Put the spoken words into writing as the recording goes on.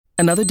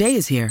Another day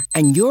is here,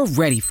 and you're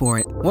ready for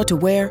it. What to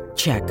wear?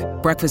 Check.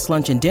 Breakfast,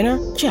 lunch, and dinner?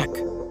 Check.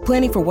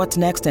 Planning for what's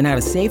next and how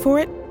to save for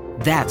it?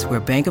 That's where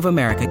Bank of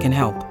America can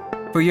help.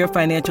 For your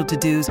financial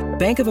to-dos,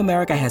 Bank of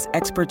America has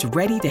experts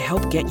ready to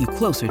help get you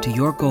closer to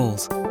your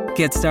goals.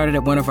 Get started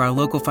at one of our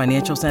local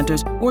financial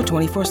centers or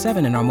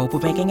 24/7 in our mobile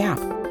banking app.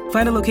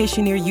 Find a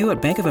location near you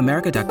at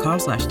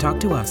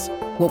bankofamerica.com/talktous.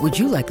 What would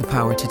you like the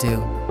power to do?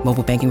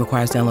 Mobile banking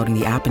requires downloading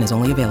the app and is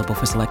only available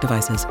for select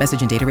devices.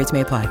 Message and data rates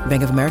may apply.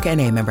 Bank of America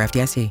N.A., member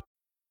FDIC.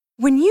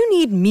 When you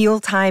need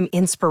mealtime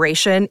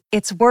inspiration,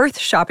 it's worth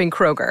shopping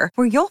Kroger,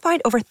 where you'll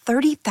find over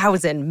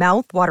 30,000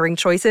 mouth-watering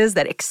choices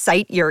that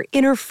excite your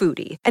inner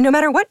foodie. And no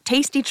matter what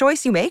tasty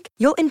choice you make,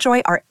 you'll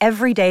enjoy our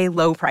everyday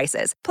low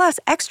prices, plus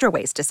extra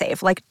ways to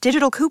save, like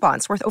digital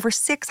coupons worth over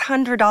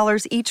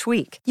 $600 each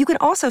week. You can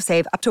also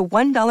save up to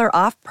 $1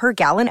 off per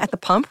gallon at the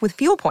pump with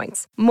fuel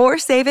points. More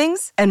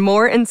savings and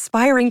more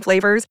inspiring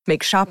flavors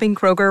make shopping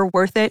Kroger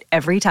worth it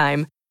every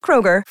time.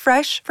 Kroger,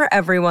 fresh for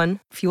everyone.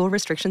 Fuel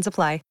restrictions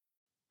apply.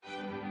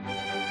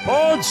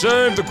 Pod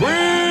Save the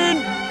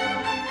Queen!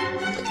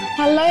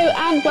 Hello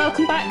and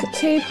welcome back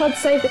to Pod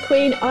Save the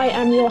Queen. I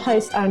am your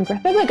host, Anne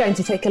Grepper. We're going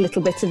to take a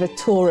little bit of a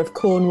tour of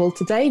Cornwall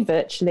today,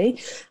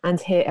 virtually,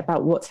 and hear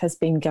about what has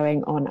been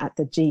going on at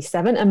the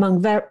G7,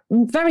 among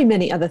very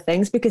many other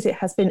things, because it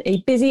has been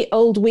a busy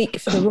old week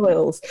for the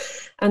Royals.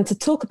 And to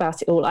talk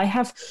about it all, I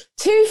have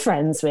two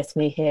friends with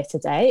me here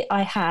today.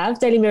 I have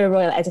Daily Mirror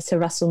Royal editor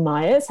Russell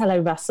Myers. Hello,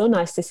 Russell.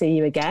 Nice to see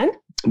you again.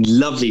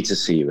 Lovely to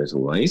see you, as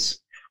always.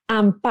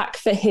 And back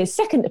for his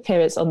second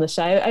appearance on the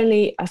show,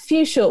 only a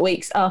few short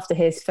weeks after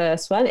his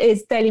first one,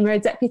 is Daily Mirror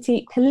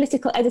Deputy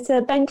Political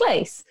Editor Ben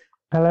Glace.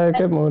 Hello,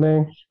 good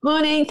morning.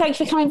 Morning, thanks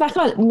for coming back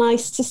on.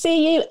 Nice to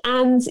see you.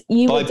 And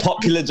you By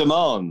popular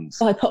demand.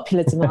 By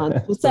popular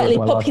demand. Well, certainly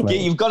popular.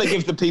 You've got to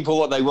give the people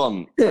what they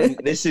want.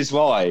 This is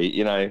why,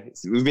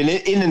 we've been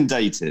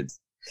inundated.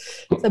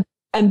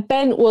 And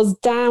Ben was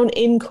down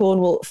in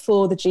Cornwall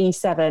for the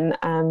G7,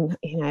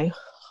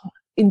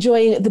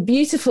 enjoying the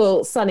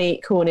beautiful sunny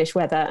Cornish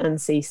weather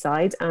and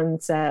seaside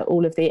and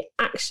all of the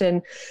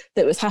action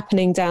that was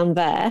happening down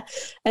there.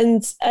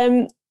 And,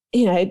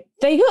 they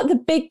got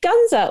the big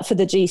guns out for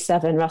the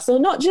G7, Russell,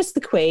 not just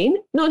the Queen,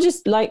 not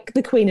just like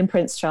the Queen and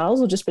Prince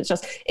Charles or just Prince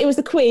Charles. It was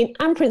the Queen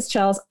and Prince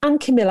Charles and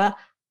Camilla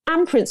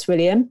and Prince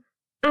William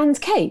and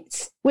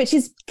Kate, which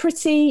is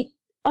pretty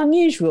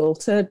unusual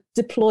to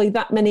deploy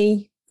that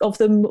many of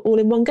them all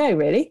in one go,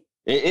 really.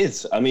 It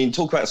is. I mean,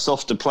 talk about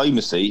soft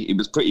diplomacy. It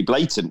was pretty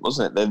blatant,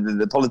 wasn't it?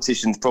 The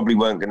politicians probably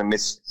weren't going to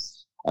miss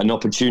an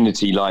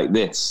opportunity like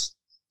this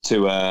to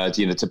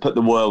put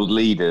the world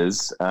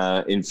leaders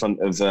in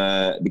front of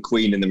the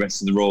Queen and the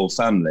rest of the royal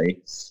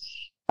family.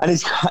 And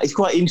it's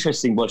quite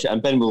interesting watching,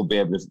 and Ben will be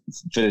able to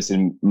fill this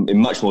in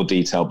much more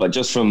detail, but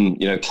just from,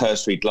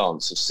 cursory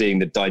glance of seeing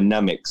the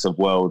dynamics of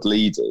world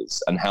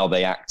leaders and how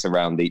they act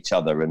around each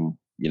other and,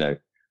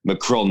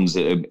 Macron's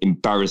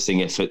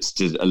embarrassing efforts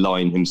to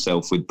align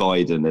himself with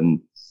Biden and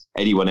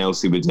anyone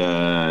else who would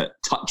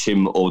touch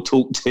him or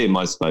talk to him,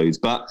 I suppose.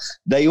 But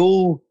they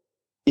all,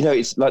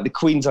 it's like the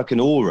Queen's like an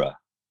aura.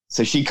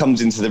 So she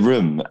comes into the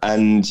room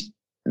and,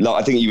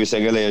 like I think you were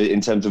saying earlier, in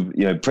terms of,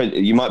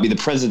 you might be the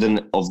president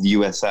of the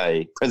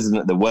USA,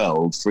 president of the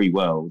world, free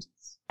world.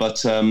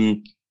 But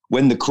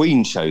when the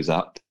Queen shows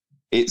up,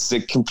 it's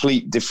a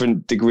complete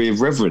different degree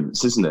of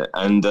reverence, isn't it?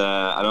 And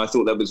I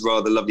thought that was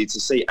rather lovely to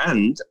see.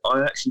 And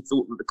I actually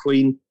thought that the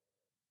Queen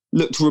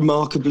looked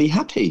remarkably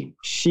happy.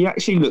 She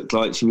actually looked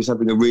like she was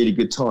having a really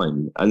good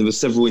time. And there were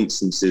several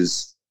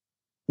instances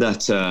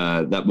that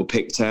were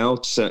picked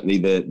out. Certainly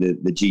the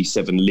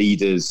G7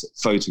 leaders'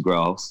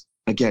 photograph,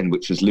 again,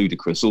 which was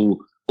ludicrous,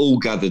 all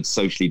gathered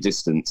socially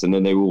distanced. And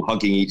then they were all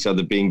hugging each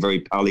other, being very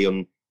pally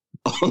on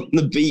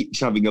the beach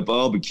having a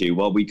barbecue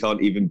while we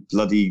can't even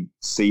bloody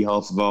see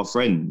half of our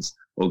friends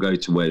or go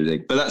to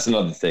wedding. But that's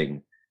another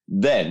thing.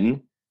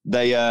 Then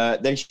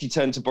she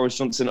turned to Boris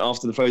Johnson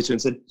after the photo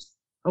and said,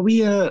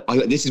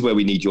 this is where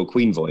we need your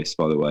Queen voice,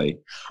 by the way.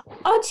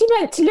 Aren't you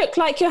meant to look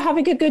like you're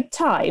having a good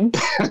time?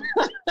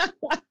 That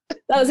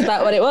was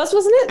about what it was,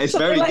 wasn't it? It's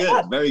very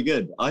good, very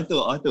good. I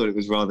thought it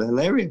was rather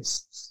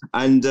hilarious.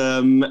 And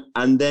then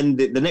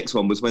the next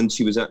one was when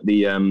she was at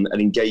the an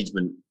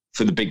engagement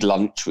for the big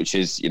lunch, which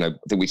is, I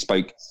think we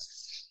spoke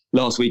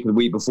last week and the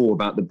week before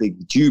about the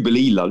big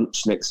Jubilee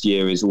lunch next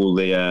year is all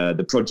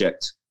the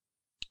project,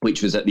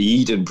 which was at the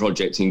Eden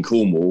Project in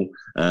Cornwall,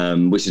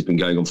 which has been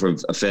going on for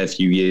a fair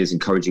few years,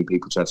 encouraging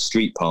people to have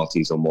street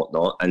parties and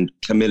whatnot. And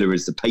Camilla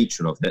is the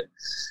patron of it.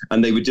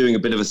 And they were doing a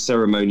bit of a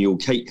ceremonial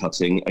cake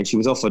cutting, and she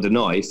was offered a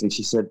knife, and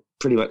she said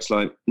pretty much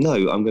like, no,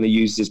 I'm going to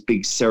use this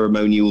big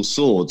ceremonial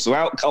sword. So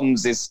out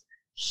comes this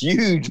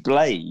huge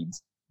blade,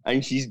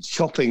 and she's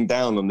chopping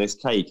down on this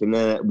cake. And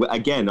then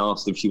again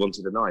asked if she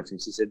wanted a knife, and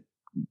she said,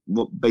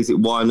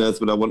 why on earth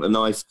would I want a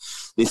knife?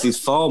 This is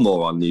far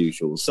more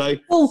unusual. So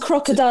full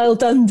Crocodile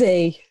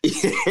Dundee.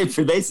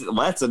 For this,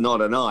 that's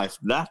not a knife.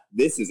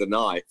 This is a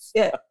knife.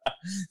 Yeah.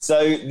 So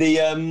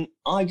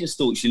I just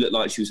thought she looked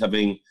like she was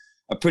having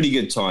a pretty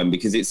good time,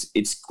 because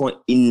it's quite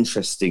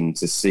interesting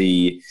to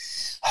see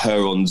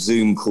her on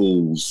Zoom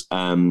calls,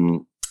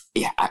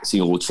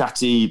 acting all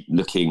chatty,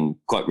 looking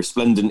quite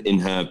resplendent in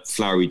her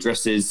flowery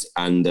dresses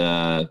and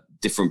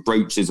different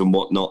brooches and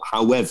whatnot.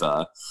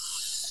 However,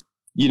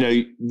 you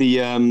know,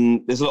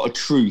 there's a lot of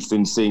truth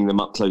in seeing them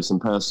up close and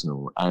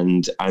personal,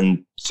 and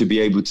to be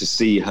able to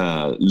see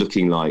her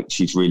looking like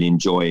she's really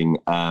enjoying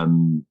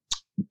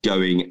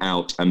going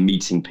out and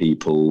meeting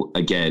people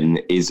again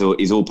is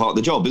all part of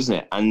the job, isn't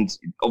it? And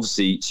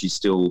obviously she's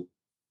still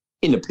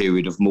in a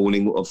period of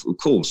mourning, of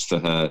course, for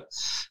her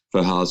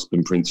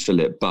husband, Prince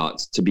Philip, but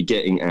to be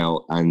getting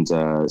out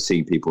and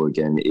seeing people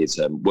again is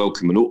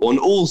welcome on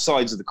all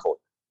sides of the coin.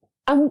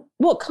 And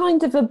what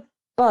kind of a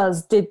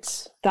buzz did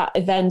that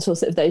event, or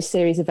sort of those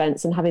series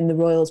events, and having the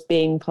royals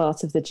being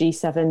part of the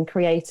G7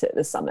 create at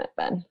the summit,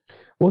 Ben?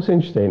 What's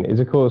interesting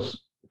is, of course,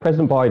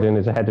 President Biden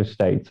is a head of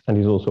state and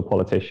he's also a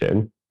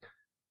politician.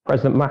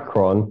 President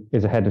Macron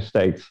is a head of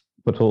state,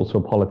 but also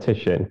a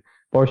politician.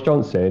 Boris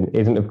Johnson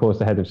isn't, of course,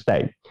 the head of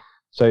state.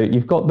 So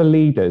you've got the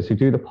leaders who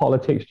do the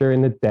politics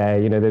during the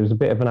day. You know, there was a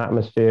bit of an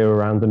atmosphere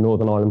around the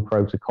Northern Ireland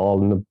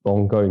Protocol and the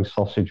ongoing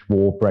sausage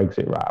war,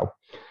 Brexit row.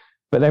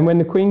 But then when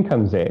the Queen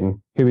comes in,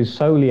 who is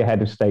solely a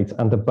head of state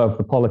and above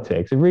the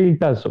politics, it really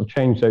does sort of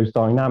change those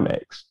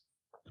dynamics.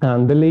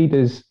 And the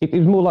leaders, it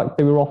was more like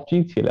they were off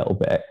duty a little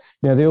bit.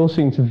 You know, they all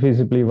seem to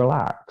visibly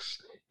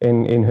relax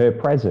in her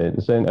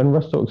presence. And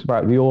Russ talks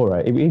about the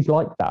aura. It is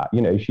like that.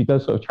 You know, she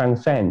does sort of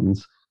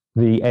transcend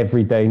the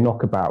everyday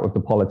knockabout of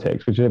the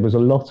politics, which there was a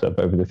lot of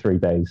over the 3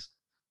 days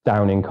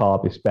down in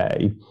Carbis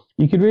Bay.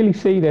 You could really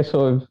see they're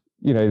sort of,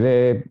 you know,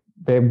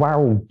 they're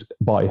wowed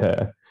by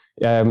her.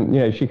 You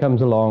know, she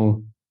comes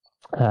along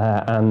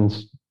and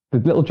the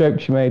little joke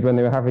she made when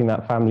they were having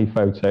that family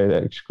photo,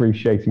 that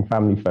excruciating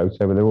family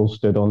photo where they're all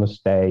stood on the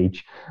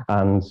stage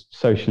and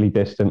socially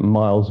distant,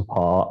 miles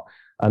apart.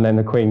 And then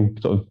the Queen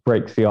sort of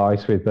breaks the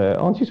ice with,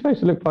 aren't you supposed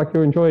to look like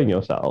you're enjoying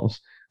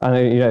yourselves? And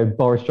then, you know,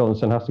 Boris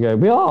Johnson has to go,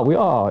 we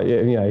are.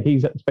 You know,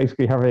 he's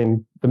basically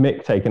having the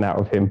mick taken out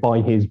of him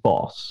by his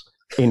boss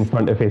in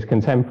front of his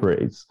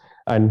contemporaries.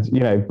 And,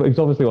 you know, he's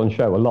obviously on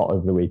show a lot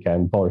over the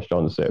weekend, Boris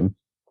Johnson.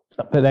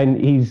 But then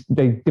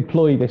they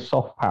deploy this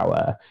soft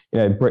power, you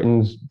know,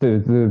 Britain's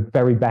the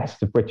very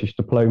best of British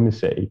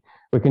diplomacy.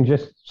 We can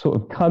just sort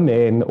of come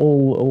in,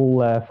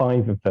 all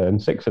five of them,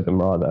 six of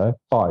them rather,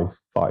 five,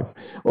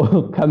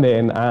 all come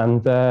in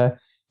and,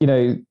 you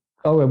know,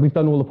 oh, well, we've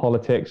done all the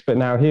politics, but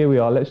now here we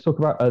are. Let's talk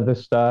about other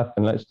stuff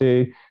and let's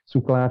do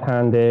some glad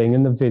handing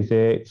and the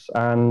visits.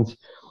 And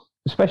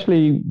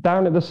especially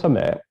down at the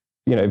summit,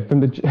 you know,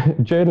 from the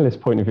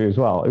journalist point of view as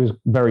well, it was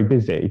very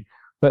busy.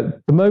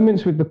 But the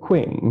moments with the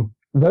Queen,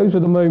 those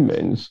were the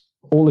moments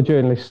all the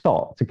journalists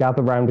stopped to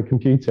gather around a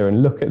computer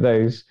and look at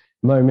those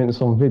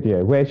moments on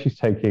video where she's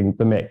taking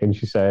the mick and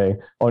she's saying,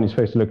 oh, you're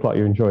supposed to look like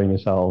you're enjoying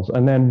yourselves.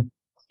 And then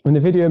when the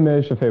video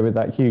emerged of her with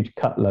that huge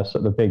cutlass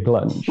at the big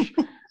lunch,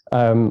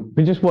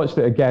 we just watched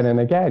it again and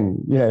again,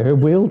 you know, her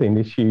wielding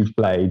this huge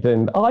blade.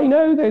 And I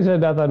know there's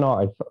another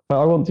knife,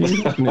 but I want to use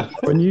it. And it's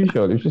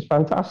unusual. It was just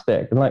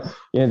fantastic. And like,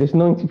 you know, this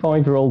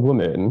 95-year-old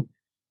woman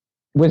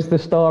was the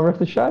star of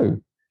the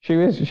show. She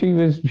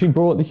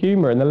brought the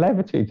humour and the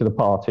levity to the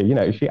party. You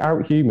know, she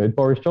out-humoured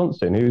Boris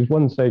Johnson, whose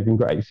one saving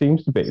grace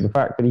seems to be the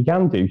fact that he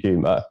can do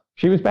humour.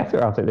 She was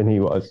better at it than he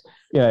was.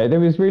 You know, there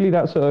was really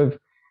that sort of,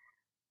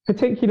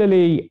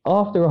 particularly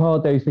after a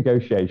hard day's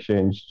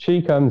negotiations,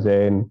 she comes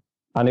in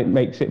and it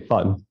makes it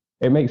fun.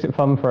 It makes it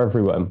fun for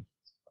everyone.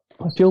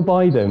 Jill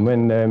Biden,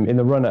 when in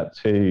the run-up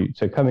to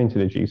coming to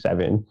the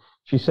G7,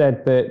 she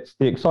said that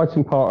the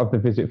exciting part of the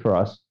visit for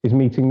us is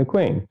meeting the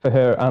Queen, for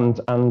her and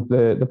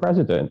the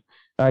President.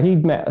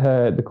 He'd met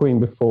the Queen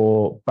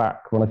before,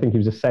 back when I think he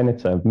was a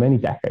senator many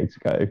decades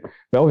ago,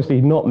 but obviously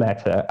he'd not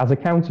met her as a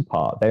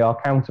counterpart. They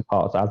are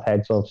counterparts as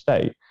heads of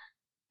state.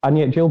 And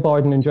yet Jill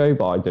Biden and Joe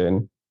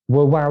Biden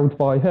were wowed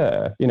by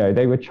her. You know,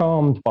 they were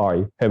charmed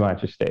by Her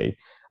Majesty.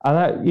 And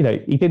that, you know,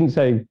 he didn't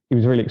say he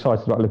was really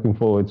excited about looking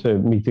forward to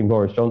meeting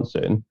Boris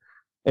Johnson.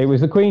 It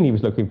was the Queen he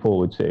was looking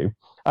forward to.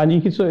 And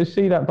you could sort of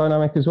see that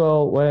dynamic as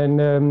well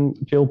when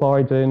Jill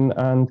Biden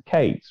and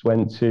Kate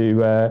went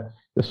to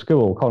the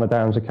school, Connor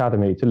Downs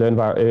Academy, to learn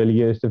about early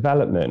years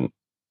development.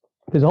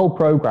 There's a whole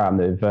programme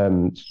of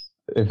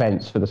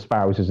events for the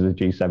spouses of the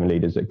G7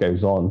 leaders that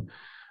goes on,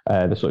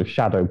 the sort of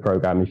shadow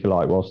programme, if you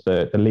like, whilst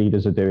the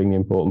leaders are doing the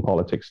important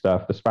politics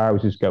stuff, the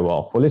spouses go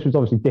off. Well, this was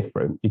obviously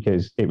different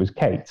because it was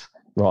Kate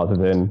rather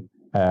than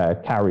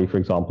Carrie, for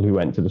example, who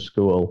went to the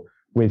school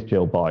with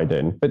Jill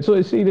Biden. But sort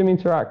of see them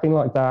interacting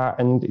like that,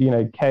 and, you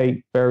know,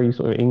 Kate, very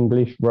sort of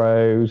English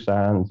Rose,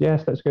 and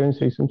yes, let's go and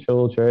see some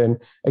children.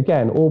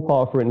 Again, all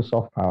part of Britain's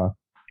soft power.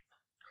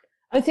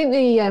 I think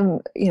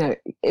the, you know,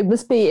 it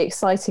must be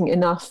exciting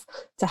enough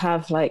to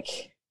have,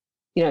 like,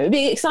 you know, it'd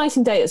be an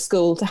exciting day at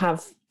school to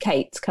have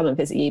Kate come and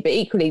visit you, but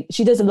equally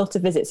she does a lot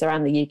of visits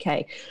around the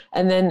UK.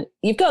 And then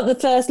you've got the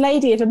First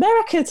Lady of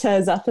America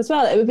turns up as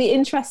well. It would be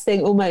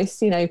interesting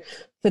almost, you know,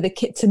 for the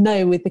kid to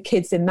know with the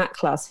kids in that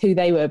class who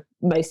they were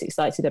most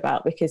excited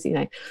about, because, you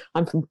know,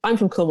 I'm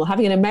from Cornwall.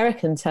 Having an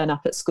American turn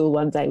up at school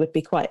one day would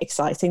be quite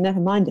exciting, never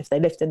mind if they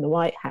lived in the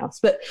White House.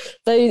 But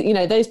those, you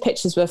know, those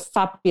pictures were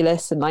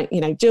fabulous, and, like,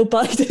 you know, Jill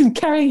Biden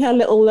carrying her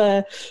little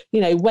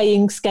you know,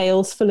 weighing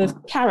scales full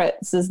of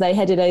carrots as they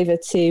headed over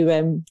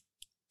to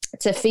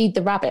feed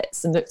the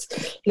rabbits, and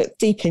looked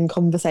deep in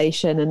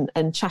conversation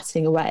and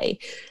chatting away.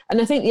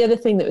 And I think the other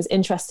thing that was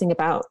interesting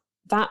about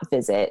that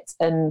visit,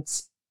 and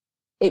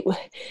it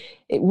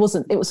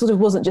sort of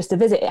wasn't just a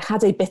visit, it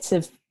had a bit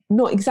of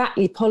not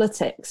exactly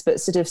politics, but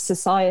sort of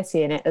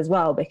society in it as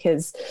well,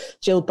 because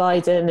Jill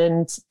Biden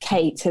and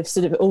Kate have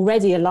sort of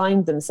already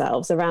aligned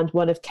themselves around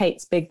one of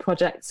Kate's big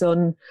projects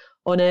on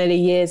early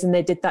years, and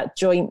they did that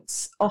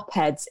joint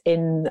op-ed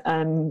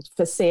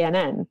for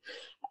CNN.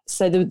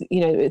 So there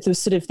was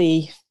sort of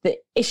the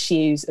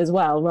issues as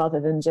well, rather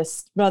than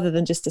just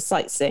a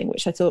sightseeing,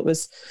 which I thought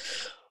was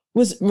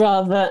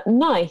rather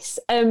nice.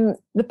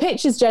 The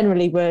pictures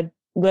generally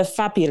were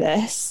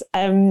fabulous.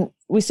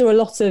 We saw a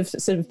lot of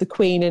sort of the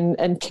Queen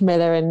and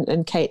Camilla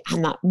and Kate,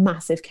 and that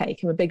massive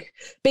cake. I'm a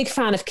big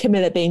fan of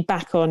Camilla being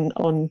back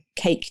on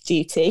cake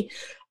duty.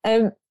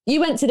 You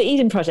went to the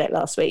Eden Project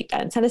last week,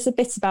 Ben. Tell us a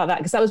bit about that,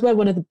 because that was where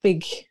one of the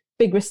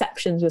big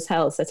receptions was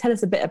held. So tell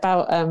us a bit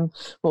about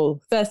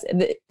first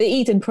the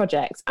Eden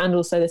Project, and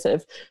also the sort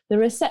of the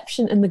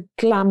reception and the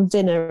glam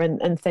dinner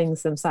and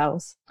things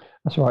themselves.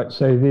 That's right.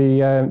 So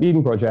the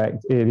Eden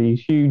Project are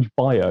these huge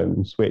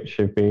biomes which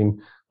have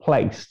been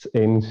placed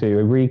into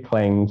a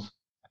reclaimed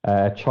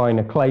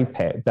China clay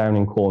pit down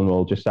in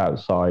Cornwall, just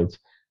outside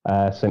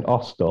St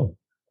Austell.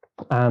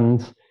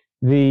 And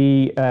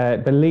the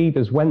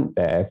leaders went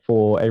there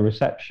for a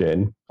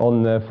reception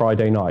on the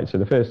Friday night, so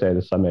the first day of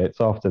the summit,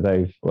 after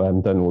they've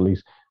done all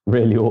these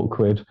really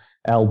awkward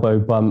elbow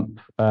bump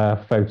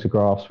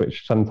photographs,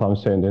 which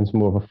sometimes turned into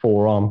more of a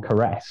forearm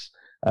caress,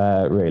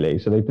 really.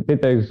 So they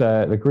did those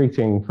the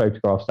greeting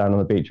photographs down on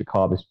the beach at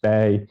Carbis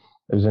Bay.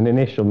 There was an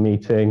initial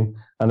meeting,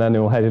 and then they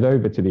all headed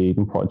over to the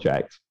Eden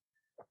Project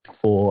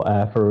for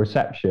a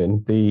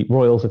reception. The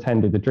royals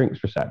attended the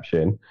drinks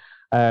reception.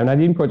 Now,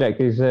 the Eden Project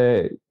is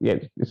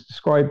it's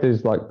described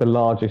as like the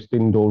largest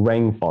indoor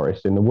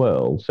rainforest in the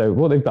world. So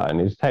what they've done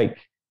is take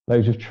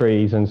loads of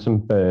trees and some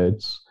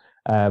birds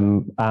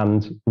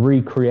and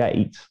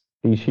recreate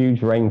these huge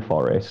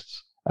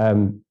rainforests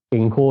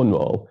in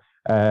Cornwall.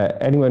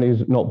 Anyone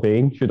who's not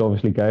been should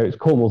obviously go. It's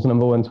Cornwall's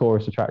 #1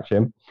 tourist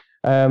attraction.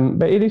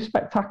 But it is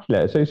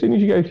spectacular. So as soon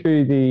as you go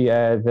through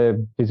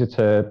the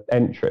visitor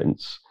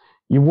entrance,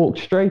 you walk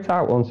straight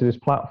out onto this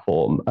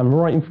platform, and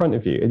right in front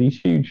of you are these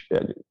huge,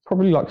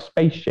 probably like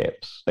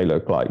spaceships, they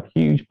look like,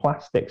 huge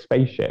plastic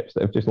spaceships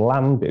that have just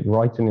landed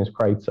right in this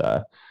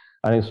crater,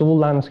 and it's all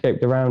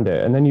landscaped around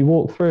it. And then you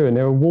walk through, and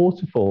there are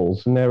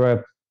waterfalls, and there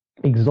are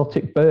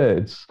exotic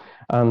birds,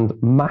 and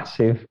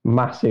massive,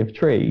 massive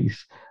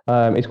trees.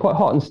 It's quite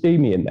hot and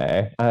steamy in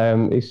there.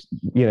 It's,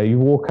 you know, you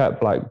walk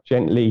up like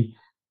gently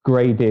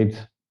graded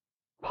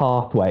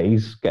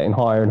pathways, getting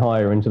higher and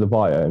higher into the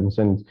biomes,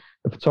 and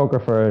the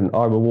photographer and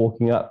I were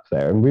walking up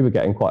there, and we were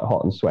getting quite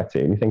hot and sweaty,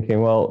 and you're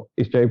thinking, well,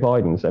 is Joe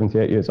Biden,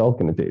 78 years old,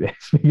 going to do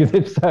this? Because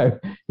if so,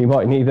 he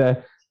might need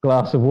a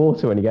glass of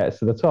water when he gets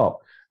to the top.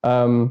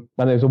 And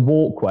there's a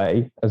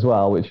walkway as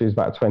well, which is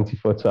about 20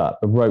 foot up,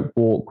 a rope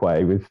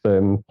walkway with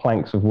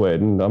planks of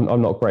wood, and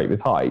I'm not great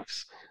with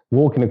heights.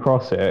 Walking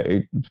across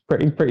it's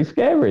pretty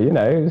scary, you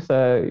know.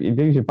 You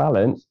lose your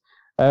balance.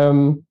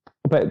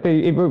 But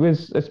it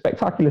was a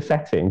spectacular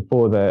setting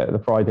for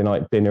the Friday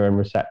night dinner and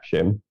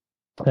reception.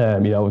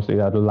 Obviously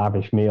they had a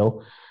lavish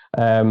meal,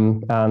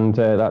 and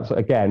that's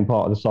again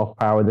part of the soft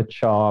power, the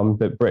charm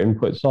that Britain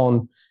puts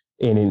on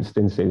in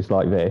instances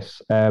like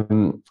this.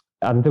 And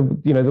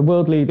the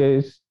world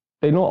leaders,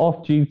 they're not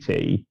off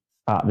duty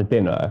at the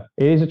dinner.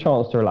 It is a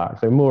chance to relax.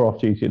 They're more off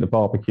duty at the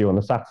barbecue on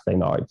the Saturday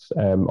nights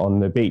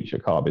on the beach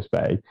at Carbis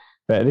Bay.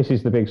 But this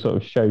is the big sort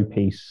of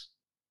showpiece,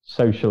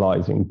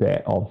 socialising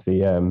bit of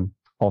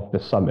the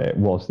summit.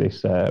 Was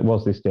this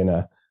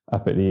dinner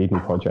up at the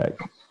Eden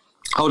Project?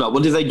 Hold up,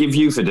 what did they give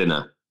you for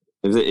dinner?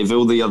 If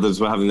all the others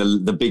were having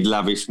the big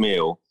lavish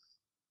meal?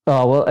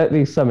 Oh, well, at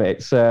these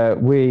summits,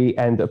 we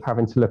end up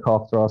having to look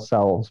after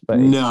ourselves. But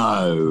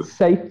no. It's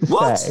safe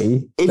to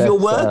say. If you're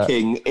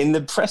working in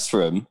the press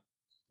room?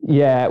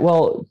 Yeah,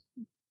 well,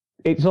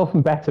 it's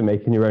often better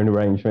making your own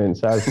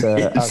arrangements, as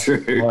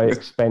my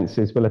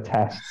expenses will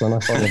attest when I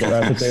finally get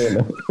around to doing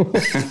them.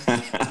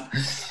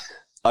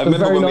 I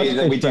remember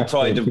when we do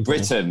Pride of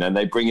Britain, and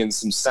they bring in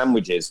some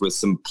sandwiches with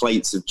some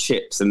plates of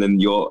chips, and then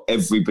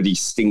everybody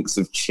stinks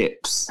of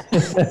chips for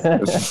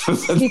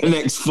the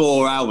next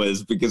 4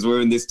 hours, because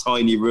we're in this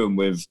tiny room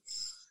with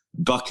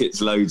buckets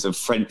loads of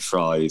French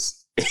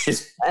fries.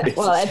 It's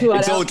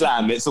all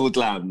glam. It's all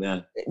glam.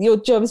 Yeah. Your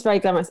job is very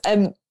glamorous.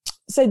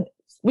 So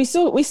we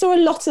saw a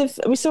lot of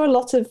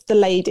the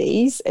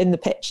ladies in the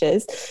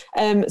pictures.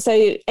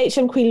 So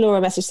HM Queen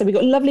Laura messaged, so we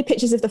got lovely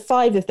pictures of the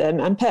 5 of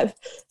them, and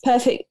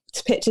perfect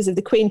pictures of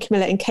the Queen,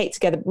 Camilla and Kate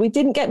together, but we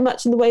didn't get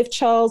much in the way of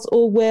Charles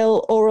or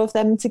Will or of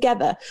them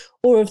together,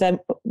 or of them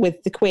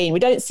with the Queen. We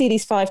don't see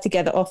these five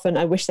together often.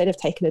 I wish they'd have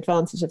taken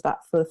advantage of that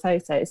for the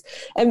photos.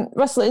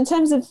 Russell, in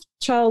terms of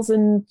Charles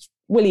and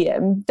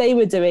William, they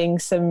were doing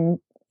some,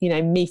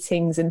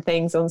 meetings and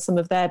things on some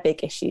of their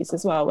big issues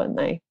as well, weren't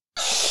they?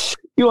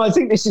 I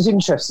think this is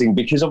interesting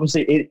because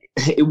obviously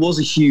it was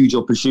a huge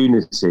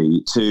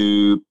opportunity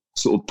to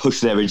sort of push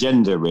their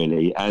agenda,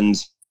 really. And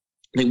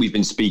I think we've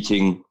been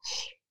speaking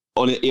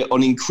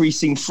on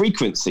increasing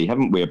frequency,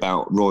 haven't we,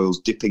 about royals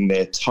dipping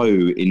their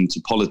toe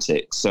into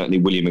politics. Certainly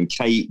William and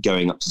Kate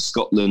going up to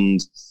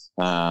Scotland.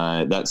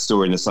 That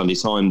story in the Sunday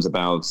Times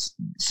about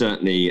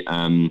certainly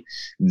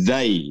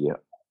they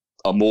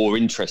are more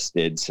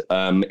interested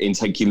in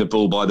taking the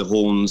bull by the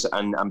horns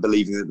and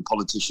believing that the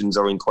politicians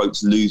are, in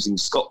quotes, losing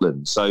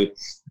Scotland. So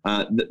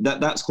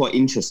that's quite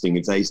interesting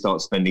if they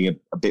start spending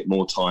a bit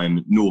more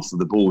time north of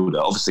the border.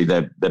 Obviously,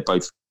 they're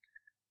both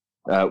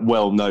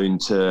well known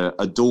to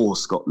adore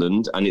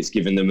Scotland, and it's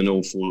given them an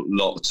awful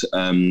lot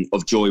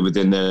of joy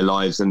within their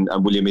lives. And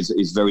William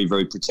is very,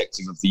 very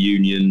protective of the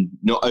Union,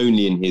 not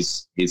only in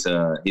his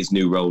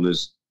new role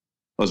as,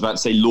 I was about to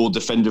say, Lord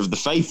Defender of the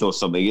Faith or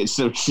something. It's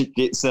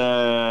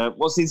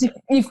what's his?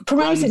 You've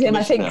promoted him,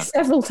 I think,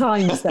 several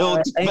times. There,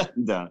 Lord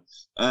Defender.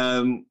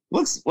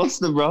 What's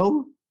the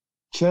role?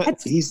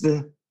 He's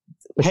the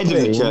head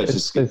of the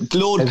Church.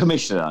 Lord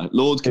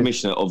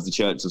Commissioner of the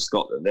Church of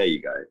Scotland. There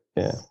you go.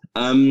 Yeah.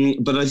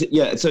 But I think,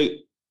 yeah. So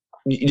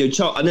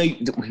Charles, I know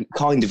we're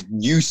kind of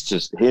used to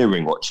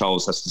hearing what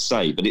Charles has to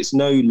say, but it's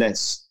no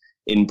less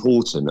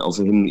important of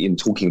him in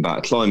talking about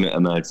a climate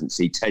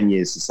emergency, 10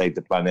 years to save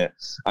the planet,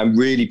 and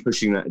really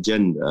pushing that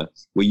agenda.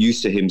 We're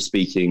used to him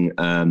speaking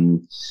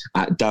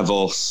at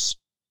Davos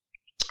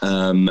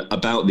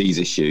about these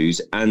issues,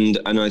 and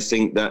I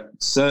think that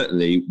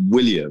certainly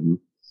William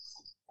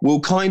will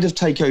kind of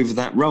take over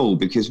that role,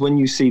 because when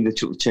you see the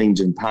sort of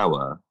change in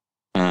power,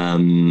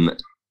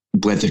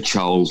 whether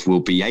Charles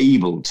will be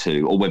able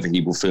to, or whether he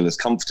will feel as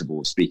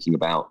comfortable speaking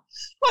about,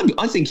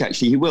 I think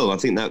actually he will. I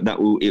think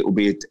it will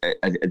be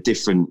a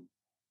different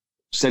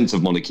sense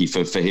of monarchy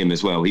for him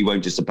as well. He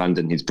won't just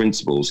abandon his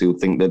principles. He'll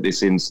think that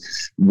this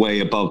is way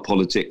above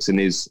politics and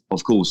is,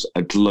 of course,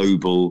 a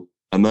global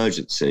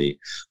emergency.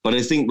 But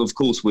I think, of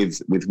course,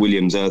 with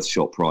William's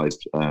Earthshot Prize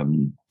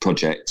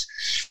project,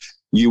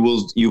 you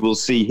will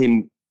see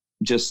him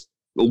just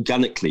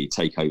organically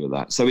take over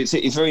that. So it's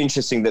very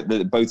interesting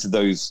that both of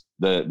those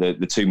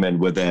the two men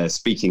were there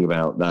speaking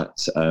about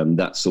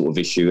that sort of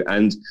issue,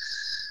 and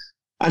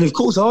of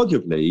course,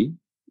 arguably,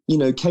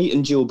 Kate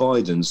and Jill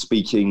Biden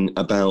speaking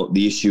about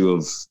the issue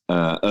of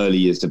early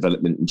years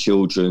development in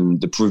children,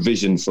 the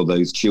provision for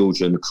those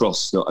children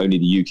across not only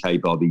the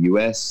UK but the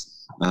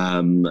US.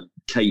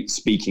 Kate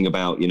speaking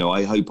about,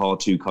 I hope our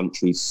two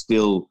countries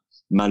still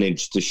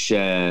manage to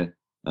share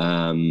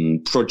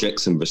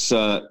projects and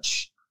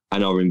research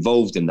and are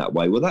involved in that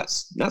way. Well,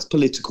 that's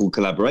political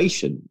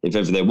collaboration, if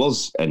ever there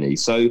was any.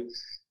 So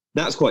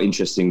that's quite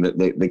interesting that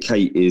the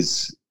Kate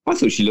is, I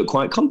thought she looked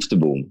quite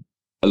comfortable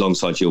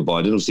alongside Jill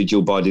Biden. Obviously,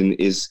 Jill Biden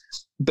is,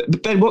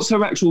 but Ben, what's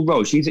her actual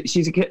role? She's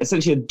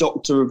essentially a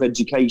doctor of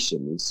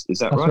education. Is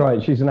that right? That's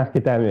right. She's an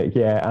academic,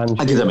 yeah. And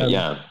I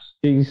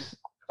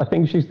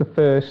think she's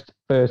the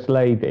first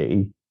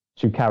lady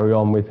to carry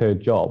on with her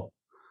job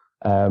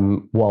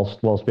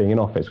whilst being in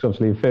office. Because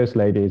obviously, the first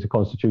lady is a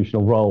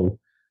constitutional role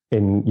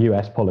in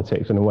US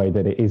politics in a way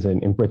that it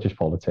isn't in British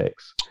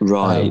politics.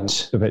 Right.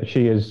 So that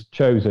she has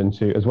chosen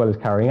to, as well as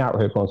carrying out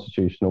her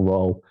constitutional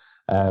role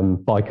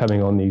by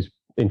coming on these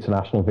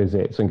international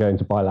visits and going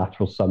to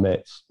bilateral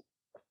summits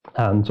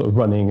and sort of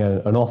running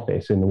an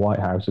office in the White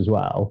House as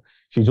well,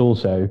 she's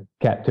also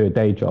kept her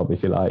day job,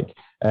 if you like.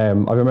 I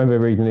remember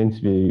reading an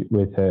interview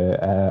with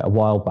her a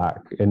while back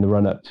in the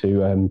run-up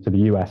to the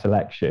US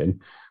election,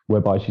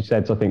 whereby she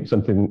said, I think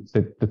something,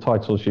 the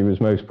title she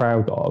was most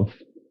proud of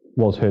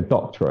was her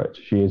doctorate.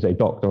 She is a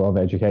doctor of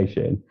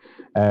education.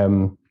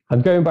 And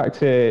going back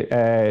to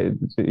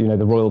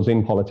the royals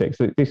in politics,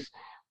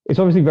 it's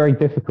obviously very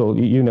difficult.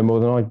 You know more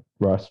than I,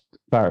 Russ,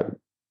 about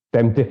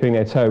them dipping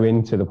their toe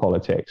into the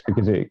politics,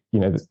 because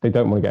they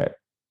don't want to get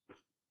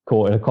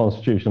caught in a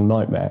constitutional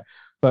nightmare.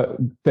 But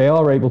they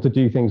are able to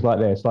do things like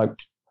this, like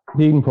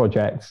the Eden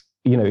Project.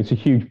 It's a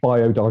huge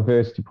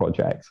biodiversity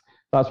project.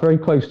 That's very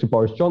close to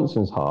Boris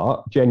Johnson's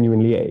heart.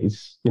 Genuinely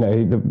is.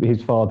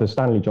 His father,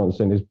 Stanley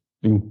Johnson, has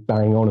been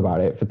banging on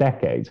about it for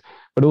decades.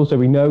 But also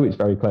we know it's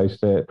very close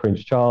to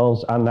Prince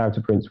Charles and now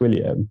to Prince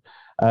William.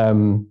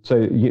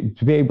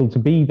 To be able to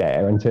be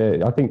there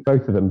and I think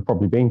both of them have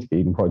probably been to the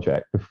Eden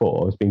Project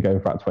before. It's been going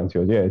for about 20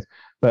 odd years.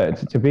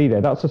 But to be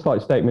there, that's a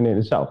slight statement in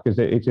itself, because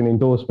it's an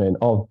endorsement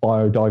of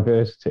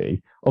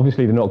biodiversity.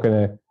 Obviously, they're not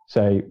going to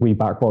say we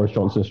back Boris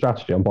Johnson's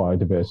strategy on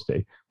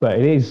biodiversity, but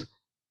it is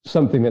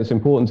something that's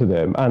important to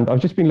them. And I've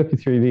just been looking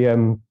through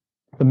the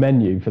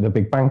menu for the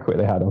big banquet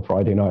they had on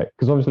Friday night,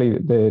 because obviously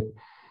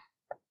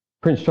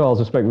Prince Charles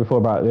has spoken before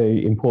about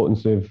the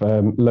importance of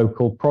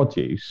local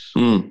produce.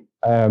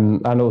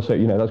 And also,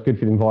 that's good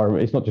for the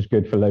environment. It's not just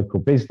good for local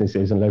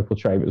businesses and local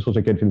trade, but it's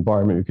also good for the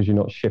environment because you're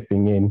not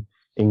shipping in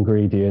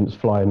ingredients,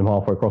 flying them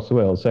halfway across the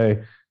world. So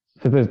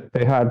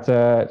they had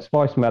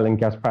spiced melon,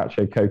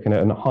 gazpacho,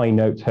 coconut, and high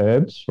note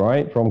herbs,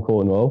 right, from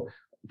Cornwall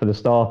for the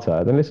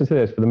starter. Then listen to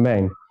this for the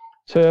main.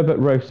 Turbot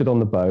roasted on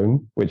the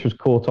bone, which was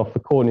caught off the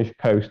Cornish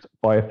coast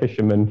by a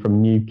fisherman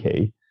from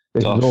Newquay.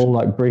 This is all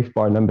like briefed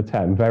by number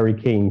 10, very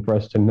keen for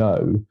us to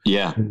know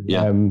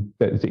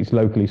that it's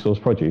locally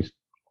sourced produce.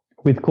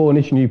 With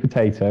Cornish new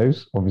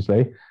potatoes,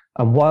 obviously,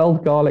 and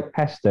wild garlic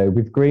pesto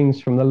with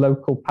greens from the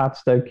local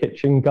Padstow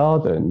kitchen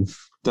gardens.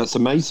 That's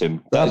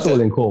amazing. That's all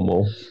in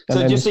Cornwall.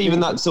 So just even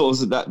that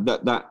sort of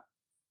that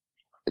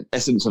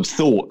essence of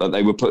thought that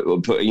they were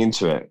putting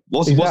into it.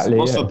 What's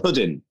the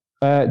pudding?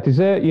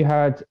 Dessert, you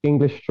had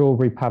English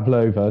strawberry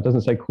pavlova. It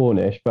doesn't say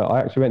Cornish, but I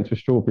actually went to a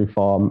strawberry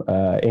farm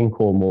in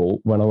Cornwall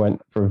when I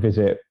went for a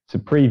visit to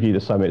preview the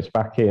summits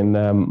back in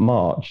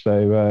March.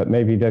 So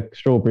maybe the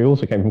strawberry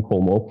also came from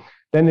Cornwall.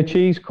 Then the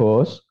cheese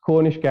course,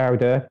 Cornish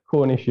Gouda,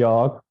 Cornish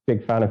Yard.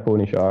 Big fan of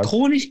Cornish Yard.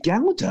 Cornish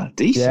Gouda,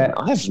 decent. Yeah.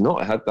 I have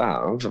not had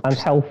that. And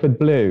Helford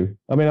Blue.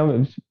 I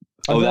mean,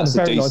 that's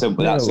a decent.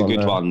 That's a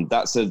good one.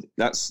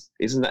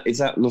 Is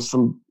that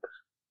from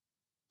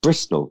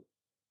Bristol?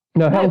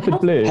 No, Helford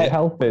Blue.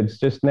 Helford's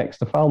just next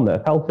to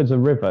Falmouth. Helford's a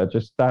river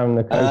just down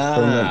the coast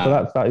from there.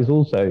 So that is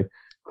also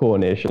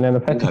Cornish. And then the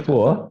petit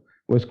four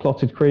was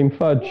clotted cream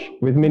fudge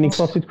with mini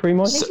clotted cream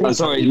on it.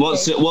 Sorry,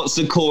 what's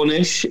the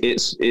Cornish?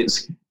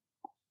 It's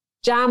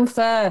jam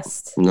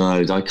first. No,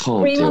 I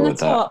can't cream deal on the with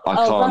top. that. I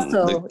can't.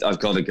 Russell. I've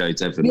got to go,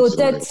 Devon. You're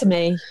dead to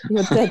me.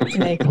 You're dead to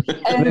me.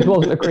 This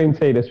wasn't a cream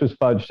tea. This was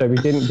fudge. So we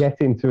didn't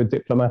get into a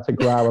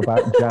diplomatic row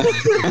about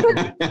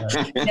jam.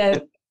 Yeah.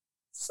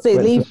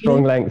 Went to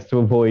strong lengths to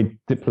avoid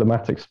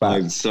diplomatic spat.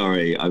 I'm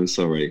sorry. I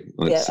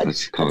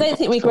don't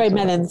think we grow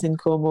melons in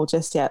Cornwall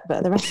just yet,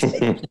 but the rest of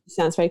it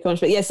sounds very Cornish.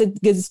 But yeah, so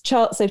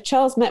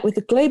Charles met with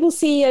the global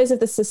CEOs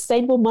of the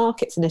Sustainable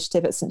Markets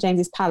Initiative at St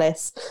James's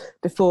Palace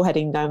before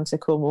heading down to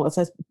Cornwall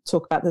to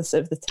talk about the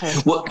sort of the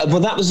term. Well,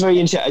 that was very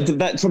interesting.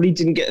 That probably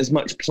didn't get as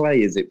much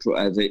play as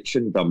it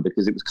should have done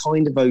because it was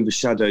kind of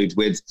overshadowed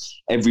with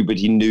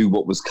everybody knew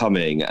what was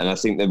coming, and I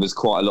think there was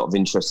quite a lot of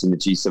interest in the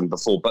G7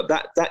 before. But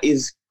that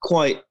is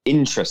quite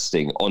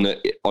interesting on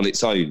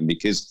its own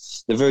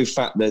because the very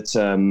fact that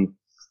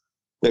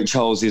that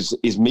Charles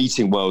is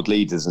meeting world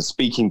leaders and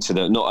speaking to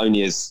them not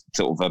only as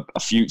sort of a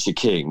future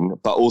king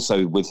but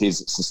also with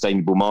his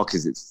Sustainable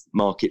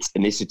Markets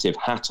Initiative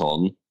hat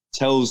on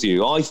tells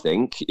you, I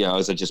think,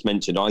 as I just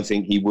mentioned, I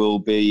think he will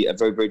be a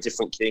very, very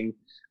different king,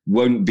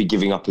 won't be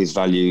giving up his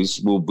values,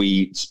 will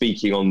be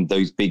speaking on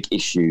those big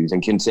issues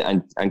and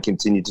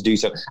continue to do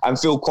so and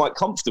feel quite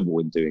comfortable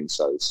in doing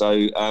so.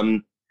 So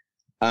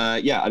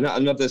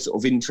another sort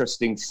of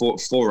interesting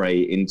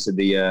foray into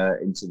the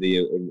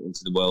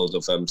world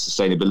of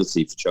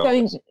sustainability for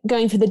Charles.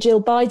 Going for the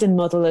Jill Biden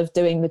model of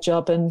doing the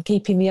job and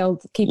keeping the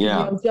old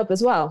job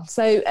as well.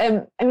 So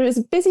it was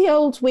a busy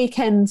old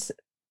weekend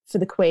for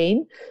the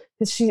Queen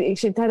because she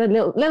had a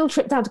little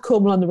trip down to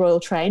Cornwall on the Royal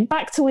Train,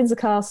 back to Windsor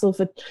Castle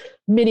for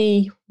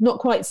not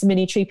quite so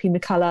mini Trooping the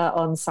Colour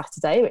on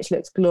Saturday, which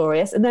looks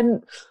glorious, and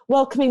then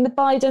welcoming the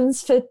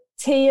Bidens for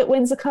tea at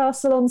Windsor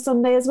Castle on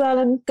Sunday as well,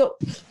 and got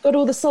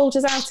all the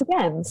soldiers out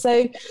again.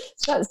 So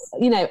that's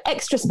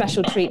extra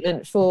special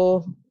treatment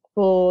for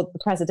the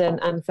President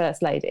and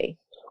First Lady.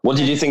 What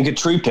did you think of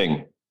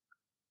trooping?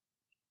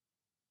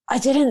 I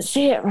didn't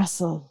see it,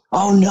 Russell.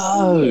 Oh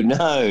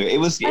no! It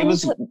was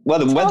the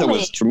weather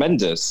was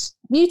tremendous.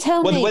 You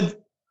tell me.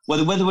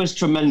 The weather was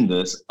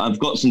tremendous. I've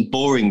got some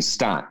boring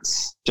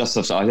stats.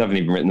 I haven't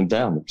even written them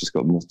down. I've just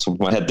got them off the top of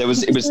my head. It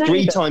was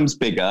 3 times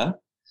bigger.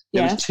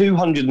 There was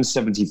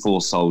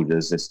 274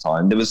 soldiers this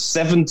time. There was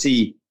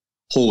 70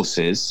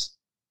 horses.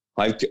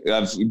 I've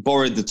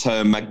borrowed the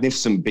term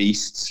 "magnificent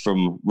beasts"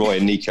 from Roy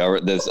and Nico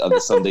at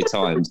the Sunday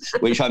Times,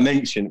 which I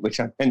mentioned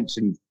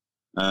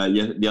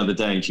the other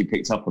day, and she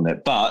picked up on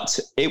it. But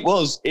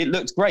it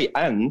looked great,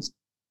 and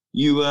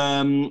you,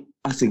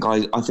 I think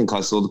I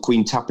saw the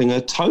Queen tapping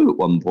her toe at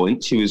one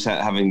point. She was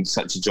having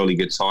such a jolly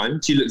good time.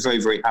 She looked very,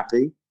 very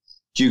happy.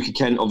 Duke of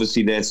Kent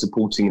obviously there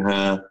supporting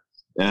her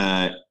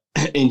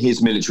in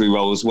his military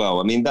role as well.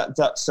 I mean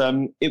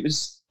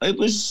it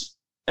was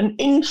an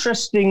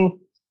interesting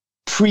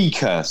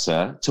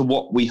precursor to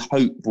what we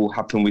hope will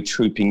happen with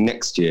trooping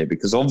next year,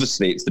 because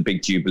obviously it's the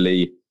big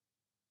Jubilee.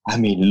 I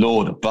mean,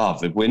 Lord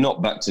above, if we're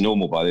not back to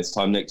normal by this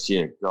time next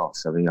year,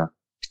 gosh, I mean, I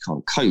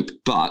can't cope.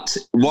 But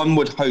one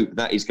would hope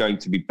that is going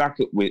to be back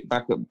at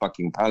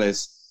Buckingham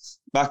Palace,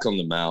 back on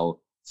the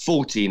Mall,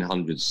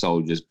 1,400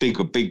 soldiers, big,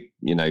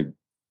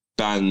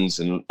 bands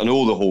and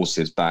all the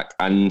horses back,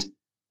 and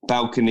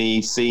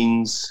balcony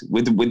scenes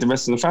with the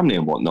rest of the family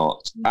and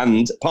whatnot,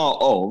 and part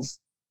of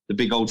the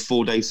big old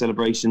 4-day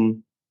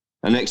celebration,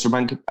 an extra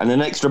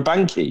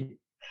banky.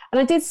 And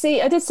I did see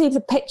some of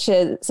the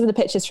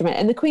pictures from it,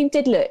 and the Queen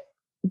did look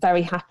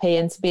very happy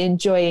and to be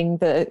enjoying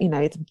the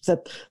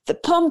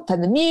pomp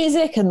and the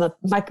music and the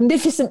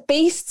magnificent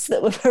beasts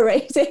that were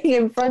parading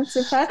in front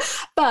of her.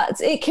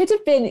 But it could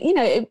have been,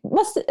 it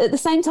must at the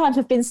same time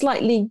have been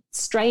slightly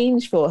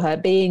strange for her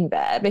being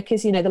there,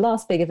 because the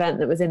last big event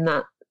that was in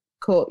that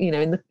court,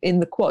 in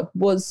the quad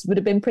would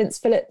have been Prince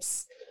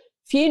Philip's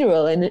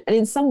funeral, and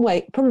in some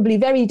way probably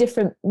very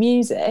different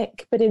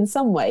music, but in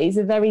some ways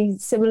a very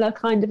similar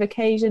kind of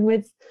occasion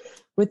with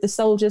the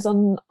soldiers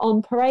on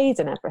parade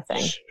and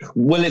everything.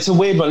 Well, it's a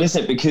weird one,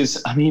 isn't it?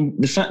 Because, I mean,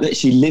 the fact that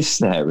she lives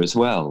there as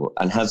well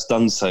and has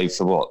done so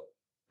for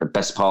the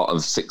best part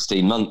of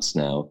 16 months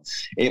now,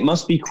 it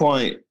must be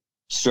quite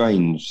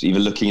strange,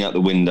 even looking out the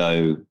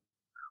window,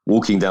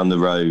 walking down the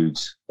road,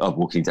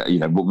 walking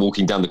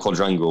down the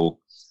quadrangle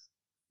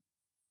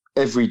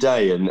every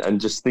day and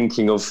just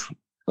thinking of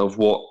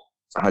what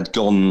had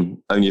gone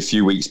only a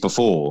few weeks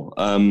before.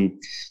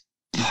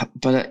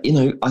 But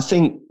I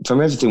think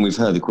from everything we've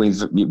heard, the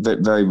Queen's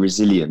very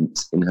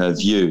resilient in her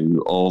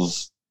view of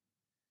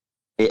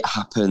it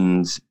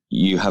happened,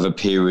 you have a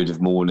period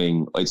of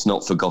mourning, it's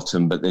not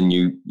forgotten, but then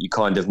you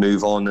kind of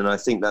move on. And I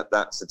think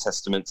that's a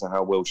testament to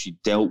how well she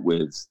dealt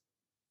with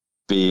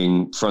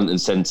being front and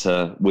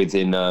centre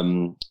within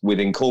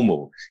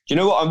Cornwall. Do you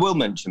know what I will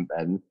mention,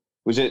 Ben?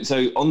 Was it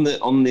so on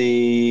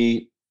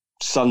the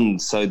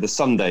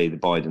Sunday the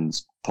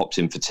Bidens popped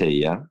in for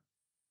tea, yeah?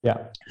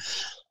 Yeah.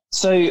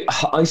 So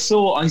I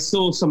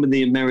saw some of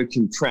the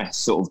American press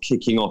sort of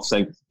kicking off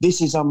saying, this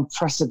is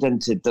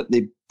unprecedented that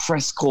the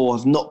press corps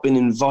have not been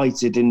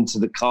invited into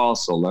the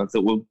castle. And I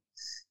thought, well,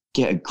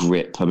 get a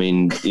grip. I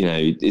mean,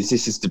 this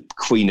is the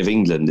Queen of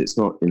England. It's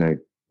not,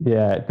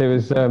 Yeah, there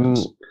was.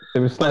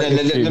 But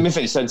let me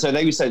finish. So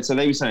they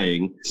were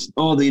saying,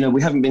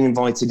 we haven't been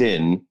invited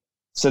in.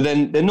 So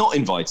then they're not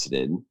invited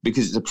in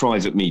because it's a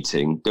private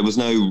meeting. There was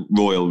no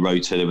royal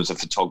rota. There was a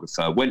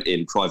photographer. Went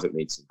in, private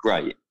meeting.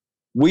 Great.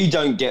 We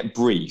don't get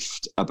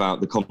briefed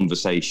about the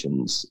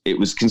conversations. It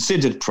was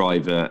considered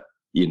private.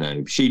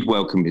 She'd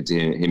welcomed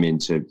him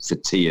into for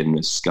tea and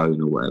a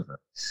scone or whatever.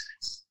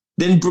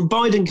 Then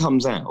Biden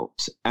comes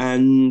out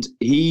and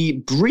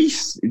he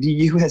briefs the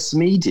US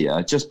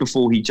media just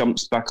before he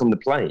jumps back on the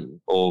plane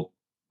or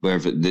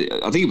wherever.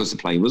 I think it was the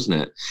plane,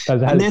 wasn't it?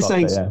 And they're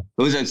saying, so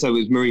it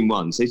was Marine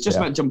One. So he's just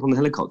about to jump on the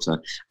helicopter.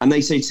 And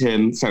they say to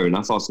him, fair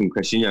enough, asking a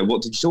question,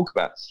 what did you talk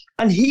about?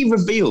 And he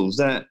reveals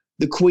that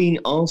the Queen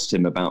asked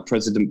him about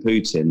President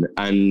Putin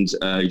and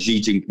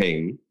Xi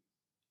Jinping.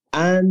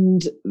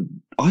 And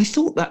I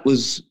thought that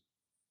was,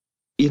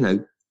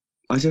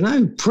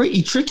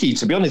 pretty tricky,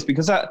 to be honest,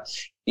 because that,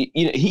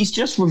 he's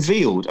just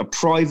revealed a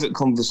private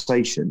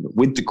conversation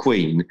with the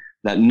Queen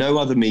that no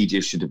other media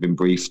should have been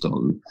briefed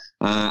on.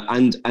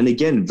 And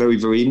again, very,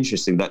 very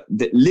interesting that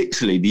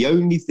literally the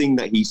only thing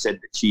that he said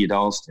that she had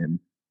asked him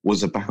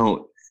was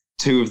about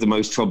two of the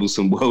most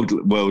troublesome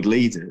world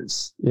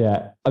leaders.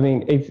 Yeah, I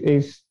mean,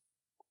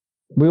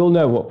 we all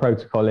know what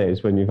protocol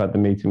is when you've had the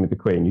meeting with the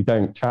Queen. You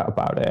don't chat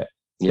about it.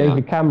 Yeah.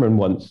 David Cameron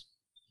once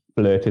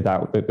blurted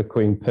out that the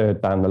Queen purred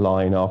down the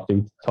line after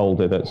he told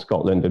her that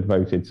Scotland had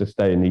voted to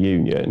stay in the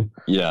Union.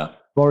 Yeah.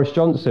 Boris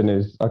Johnson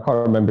I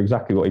can't remember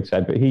exactly what he'd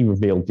said, but he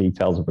revealed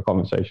details of the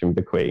conversation with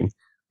the Queen.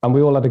 And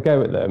we all had a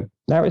go at them.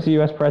 Now it's the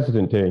US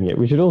president doing it.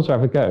 We should also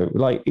have a go.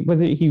 Like,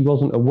 whether he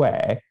wasn't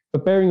aware,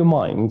 but bearing in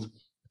mind,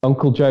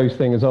 Uncle Joe's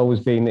thing has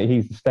always been that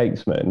he's the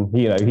statesman.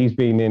 He's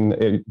been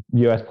in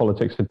US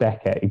politics for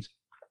decades.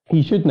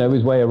 He should know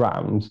his way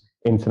around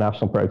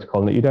international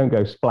protocol and that you don't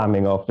go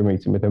splamming after a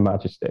meeting with Her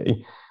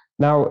Majesty.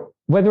 Now,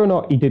 whether or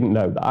not he didn't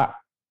know that,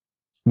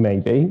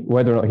 maybe.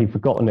 Whether or not he'd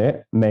forgotten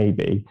it,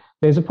 maybe.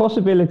 There's a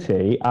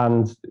possibility,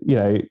 and,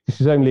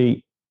 this is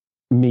only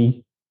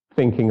me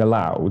thinking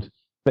aloud,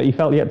 that he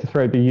felt he had to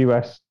throw the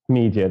US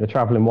media, the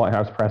traveling White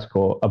House press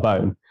corps, a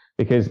bone,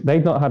 because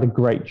they've not had a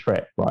great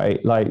trip,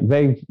 right? Like,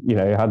 they've,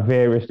 had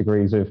various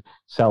degrees of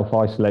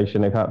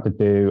self-isolation they've had to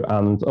do,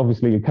 and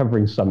obviously you're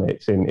covering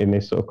summits in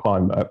this sort of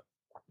climate.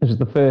 This is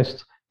the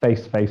first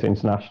face-to-face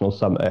international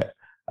summit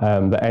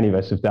that any of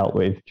us have dealt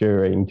with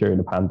during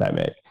the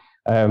pandemic.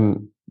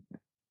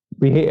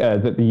 We hear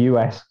that the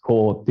US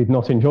corps did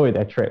not enjoy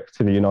their trip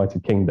to the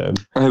United Kingdom.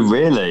 Oh,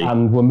 really?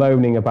 And were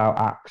moaning about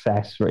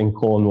access in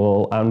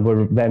Cornwall, and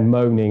were then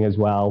moaning as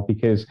well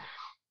because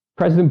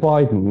President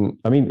Biden,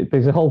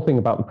 there's a whole thing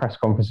about the press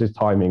conference's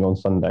timing on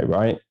Sunday,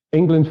 right?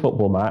 England's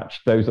football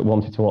match, those that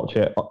wanted to watch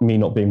it, me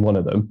not being one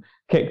of them,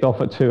 kicked off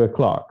at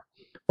 2:00.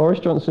 Boris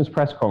Johnson's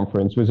press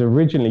conference was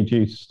originally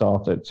due to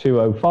start at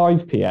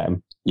 2:05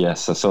 p.m.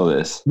 Yes, I saw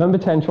this. Number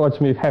 10 tried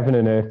to move heaven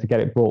and earth to get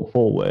it brought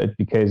forward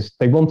because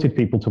they wanted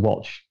people to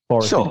watch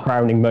Boris'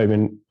 crowning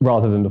moment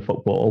rather than the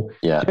football.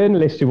 Yeah.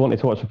 Journalists who wanted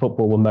to watch the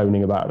football were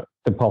moaning about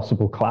the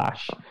possible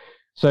clash.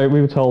 So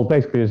we were told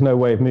basically there's no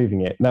way of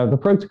moving it. Now, the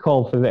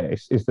protocol for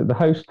this is that the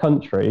host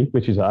country,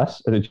 which is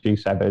us at the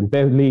G7,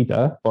 their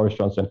leader, Boris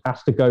Johnson,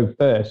 has to go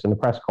first in the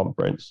press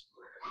conference.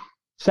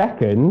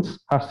 Second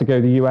has to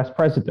go the US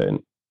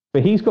president,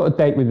 but he's got a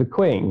date with the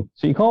Queen,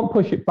 so you can't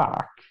push it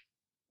back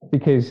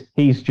because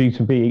he's due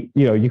to be,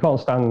 you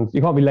can't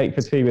be late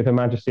for tea with Her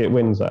Majesty at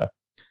Windsor.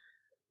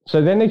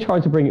 So then they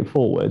tried to bring it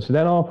forward. So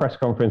then our press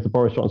conference, the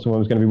Boris Johnson one,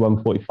 was going to be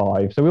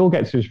 1:45. So we all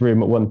get to this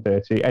room at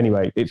 1:30.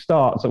 Anyway, it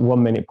starts at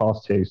 1 minute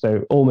past 2.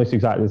 So almost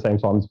exactly the same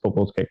time as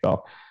football's kicked off.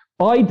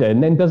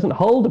 Biden then doesn't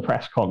hold a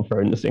press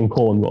conference in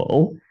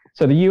Cornwall.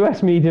 So the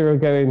US media are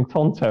going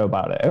tonto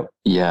about it.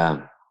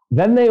 Yeah.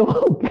 Then they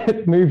all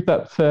get moved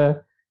up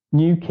to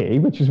Newquay,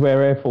 which is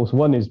where Air Force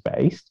One is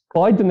based.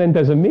 Biden then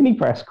does a mini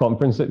press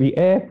conference at the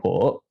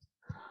airport.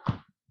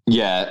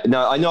 Yeah,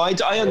 no, I know. I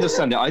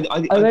understand it.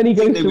 And then he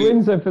goes to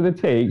Windsor for the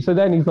tea. So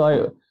then he's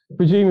like,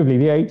 presumably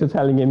the aides are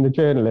telling him, the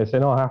journalists,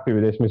 they're not happy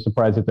with this, Mr.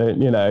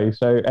 President, you know.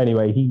 So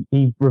anyway,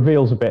 he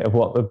reveals a bit of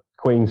what the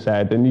Queen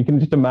said, and you can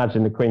just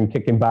imagine the Queen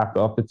kicking back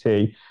after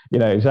tea. You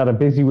know, he's had a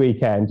busy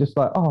weekend, just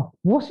like, oh,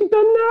 what's he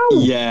done now?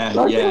 Yeah.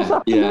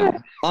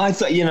 I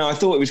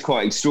thought it was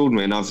quite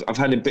extraordinary, and I've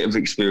had a bit of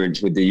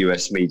experience with the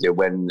US media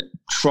when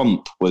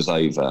Trump was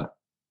over.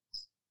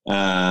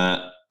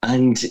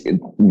 And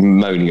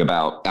moaning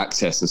about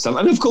access and stuff.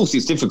 And of course,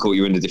 it's difficult.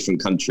 You're in a different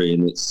country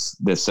and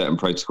there's certain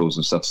protocols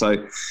and stuff.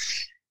 So,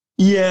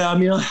 yeah, I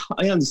mean,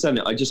 I understand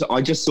it. I just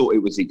thought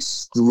it was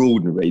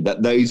extraordinary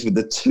that those were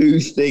the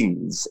two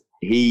things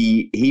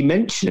he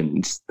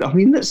mentioned. I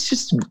mean, that's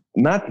just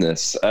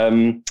madness.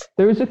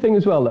 There is a thing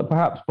as well that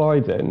perhaps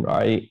Biden,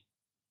 right,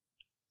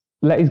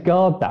 let his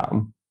guard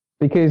down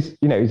because,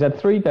 you know, he's had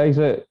 3 days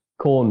at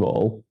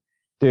Cornwall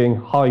doing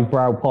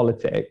highbrow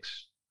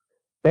politics.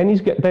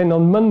 Then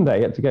on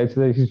Monday, had to go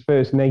to his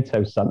first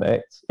NATO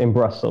summit in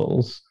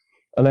Brussels.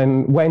 And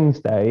then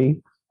Wednesday,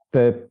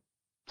 the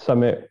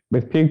summit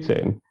with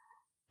Putin.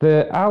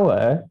 The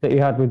hour that he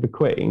had with the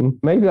Queen,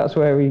 maybe that's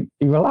where he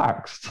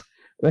relaxed.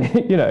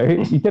 You know,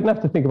 he didn't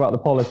have to think about the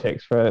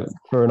politics for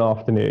an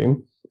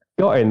afternoon.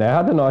 Got in there,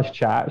 had a nice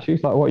chat.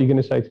 She's like, what are you going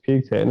to say to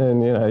Putin?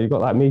 And, you know, you've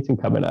got that meeting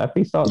coming up.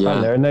 He starts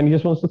down there and then he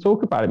just wants to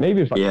talk about it.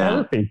 Maybe it's like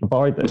therapy for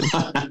Biden.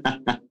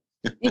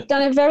 You've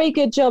done a very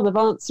good job of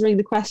answering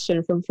the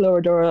question from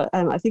Floridora.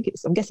 I'm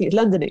guessing it's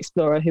London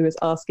Explorer, who was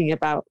asking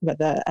about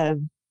whether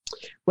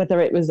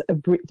it was a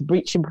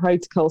breach in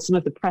protocol. Some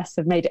of the press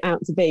have made it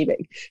out to be, but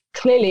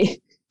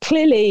clearly,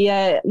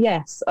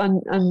 yes,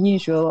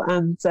 unusual.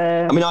 And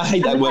I mean, I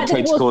hate that word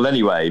protocol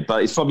anyway,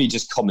 but it's probably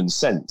just common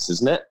sense,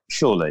 isn't it?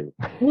 Surely.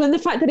 Well, and the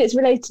fact that it's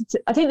related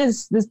to, I think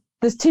there's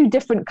two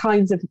different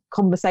kinds of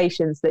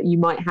conversations that you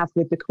might have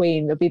with the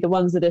Queen. There'll be the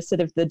ones that are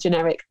sort of the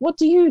generic, what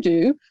do you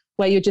do?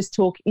 Where you're just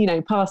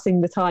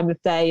passing the time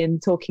of day and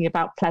talking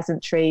about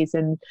pleasantries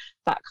and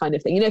that kind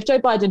of thing. You know, if Joe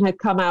Biden had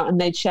come out and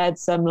they'd shared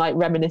some like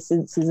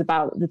reminiscences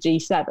about the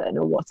G7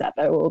 or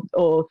whatever,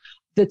 or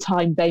the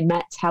time they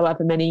met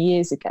however many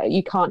years ago,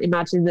 you can't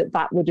imagine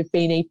that would have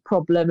been a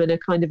problem and a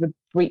kind of a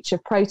breach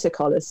of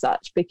protocol as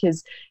such,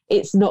 because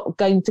it's not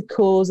going to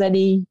cause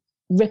any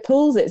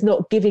ripples. It's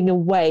not giving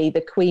away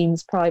the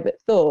Queen's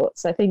private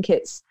thoughts. I think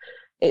it's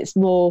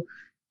more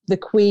the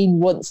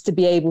Queen wants to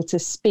be able to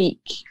speak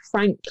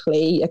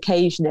frankly,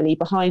 occasionally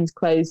behind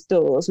closed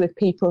doors with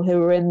people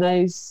who are in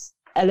those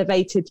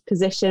elevated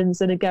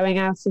positions and are going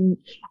out and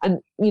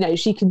you know,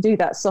 she can do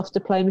that soft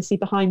diplomacy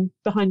behind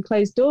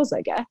closed doors,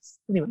 I guess.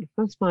 Anyway,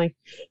 that's my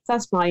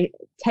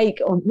take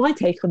on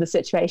the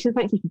situation.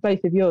 Thank you for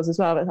both of yours as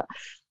well.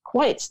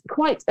 Quite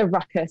a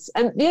ruckus.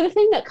 And the other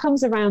thing that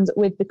comes around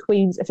with the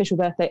Queen's official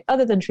birthday,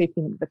 other than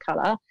Trooping the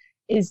Colour,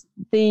 is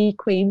the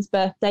Queen's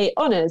birthday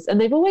honours. And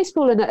they've always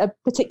fallen at a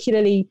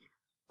particularly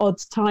odd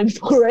time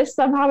for us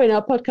somehow in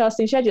our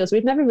podcasting schedules.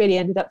 We've never really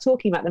ended up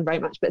talking about them very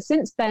much. But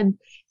since Ben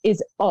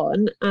is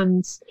on,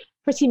 and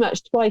pretty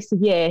much twice a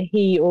year,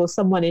 he or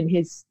someone in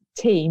his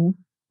team,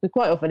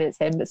 quite often it's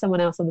him, but someone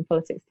else on the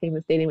politics team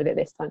was dealing with it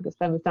this time because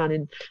Ben was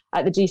down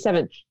at the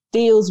G7,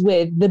 deals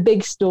with the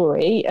big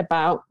story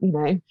about, you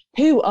know,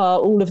 who are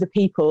all of the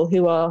people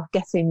who are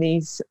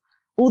getting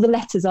all the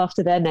letters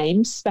after their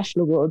names,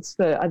 special awards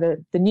for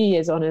either the New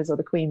Year's honours or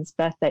the Queen's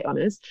birthday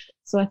honours.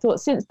 So I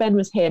thought, since Ben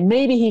was here,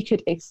 maybe he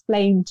could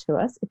explain to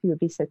us, if he would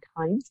be so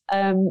kind,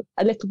 a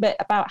little bit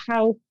about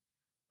how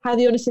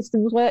the honour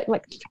systems work.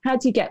 Like, how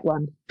do you get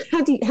one?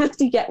 How do you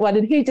get one,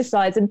 and who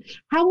decides? And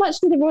how much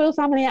do the royal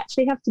family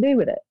actually have to do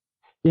with it?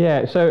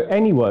 Yeah, so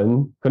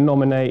anyone can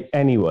nominate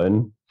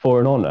anyone for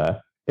an honour.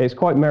 It's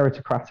quite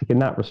meritocratic in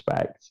that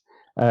respect.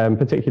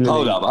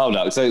 Particularly. Hold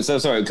up. So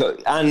sorry.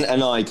 Anne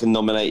and I can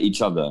nominate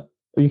each other.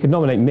 You could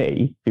nominate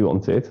me if you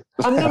wanted.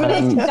 I'm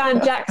nominating Dan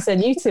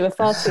Jackson. You two are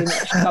far too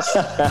much.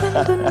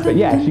 But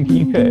yes,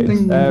 you could.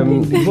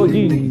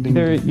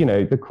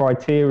 The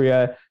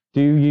criteria.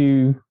 Do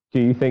you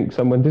think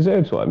someone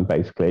deserves one?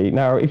 Basically,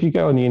 now if you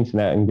go on the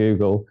internet and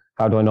Google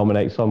how do I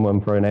nominate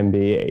someone for an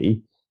MBE,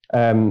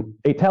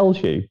 it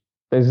tells you.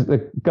 There's the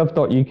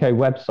gov.uk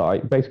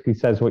website basically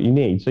says what you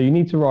need. So you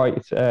need to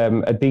write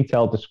a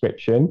detailed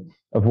description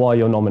of why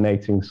you're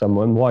nominating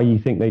someone, why you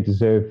think they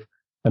deserve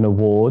an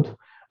award,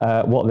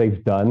 what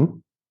they've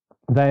done.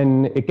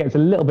 Then it gets a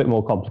little bit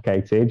more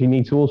complicated. You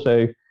need to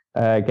also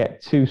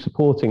get 2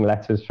 supporting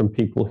letters from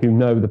people who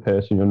know the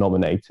person you're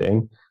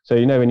nominating. So,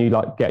 you know, when you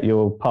get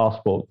your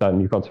passport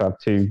done, you've got to have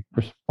 2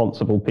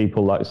 responsible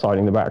people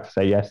signing the back to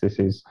say, yes, this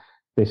is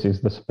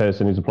the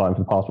person who's applying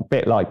for the passport, a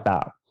bit like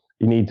that.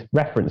 You need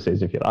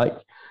references, if you like.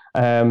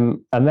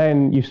 And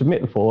then you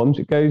submit the forms.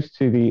 It goes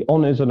to the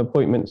Honours and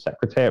Appointments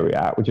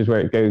Secretariat, which is where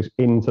it goes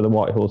into the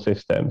Whitehall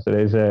system. So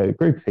there's a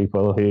group of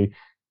people who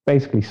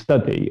basically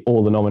study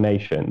all the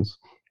nominations,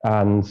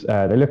 and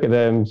they look at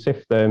them,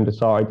 sift them,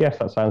 decide, yes,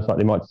 that sounds like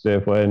they might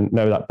deserve one.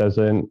 No, that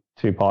doesn't.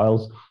 2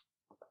 piles.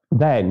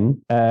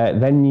 Then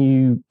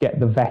you get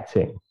the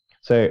vetting.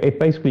 So if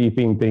basically you've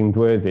been deemed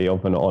worthy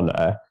of an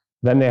honour,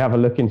 then they have a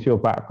look into your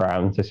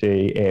background to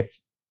see if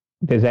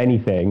there's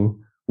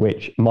anything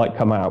which might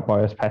come out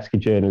by us pesky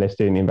journalists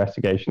doing the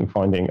investigation,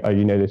 finding, oh,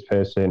 this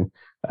person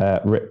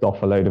ripped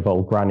off a load of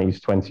old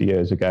grannies 20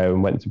 years ago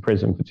and went to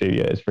prison for 2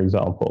 years, for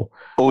example.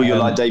 Or you're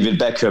like David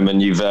Beckham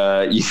and you've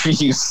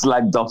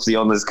slagged off the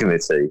honours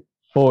committee.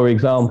 For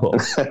example.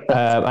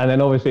 And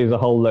then obviously there's a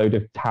whole load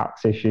of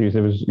tax issues.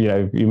 There was,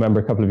 you remember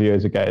a couple of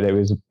years ago, there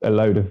was a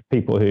load of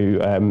people who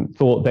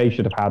thought they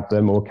should have had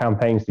them, or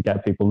campaigns to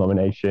get people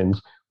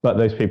nominations, but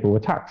those people were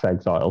tax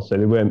exiles, so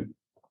they weren't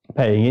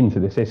paying into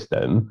the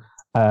system.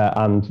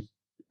 And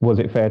was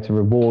it fair to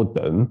reward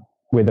them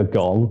with a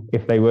gong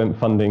if they weren't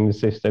funding the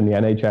system, the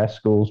NHS,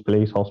 schools,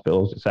 police,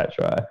 hospitals,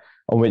 etc.,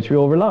 on which we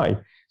all rely?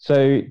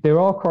 So there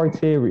are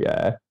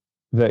criteria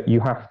that you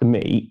have to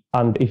meet,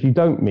 and if you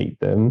don't meet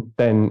them,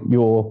 then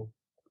your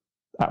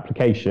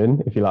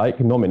application, if you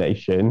like,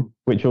 nomination,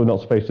 which you're not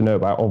supposed to know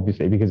about,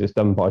 obviously, because it's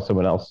done by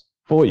someone else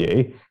for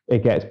you,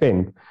 it gets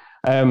binned.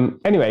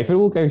 Anyway, if it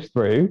all goes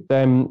through,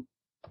 then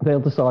they'll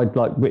decide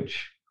like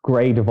which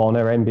grade of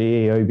honour,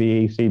 MBE,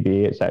 OBE,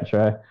 CBE,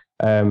 etc.,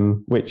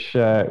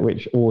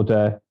 which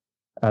order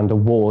and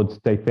award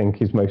they think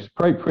is most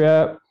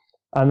appropriate.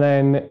 And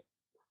then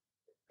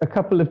a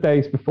couple of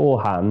days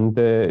beforehand,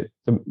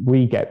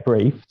 we get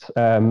briefed.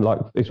 Like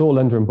it's all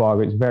under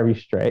embargo. It's very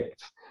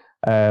strict,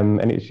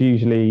 and it's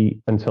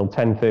usually until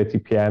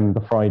 10:30 p.m.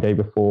 the Friday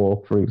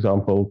before. For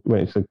example,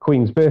 when it's the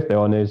Queen's birthday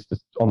honours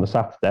on the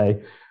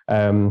Saturday,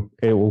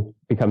 it all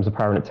becomes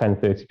apparent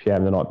at 10:30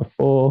 p.m. the night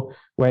before.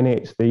 When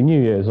it's the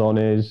New Year's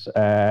honours,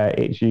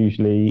 it's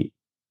usually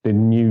the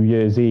New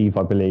Year's Eve,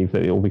 I believe,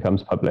 that it all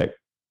becomes public.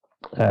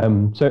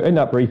 So in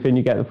that briefing,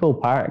 you get the full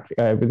pack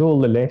with all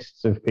the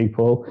lists of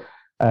people.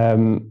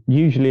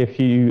 Usually a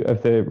few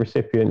of the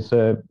recipients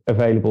are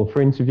available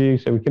for interview,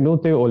 so we can all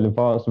do it all in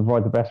advance and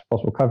provide the best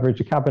possible coverage.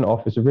 The Cabinet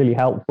Office are really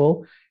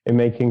helpful in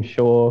making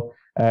sure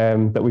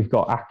that we've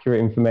got accurate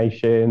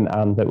information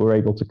and that we're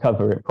able to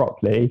cover it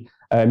properly.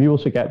 You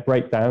also get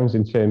breakdowns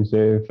in terms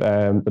of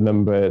the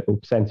number, or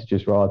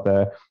percentages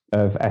rather,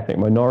 of ethnic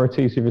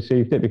minorities who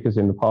received it, because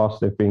in the past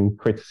there have been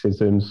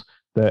criticisms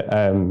that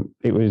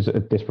it was a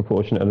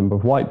disproportionate number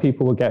of white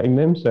people were getting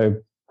them. So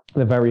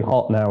they're very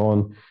hot now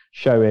on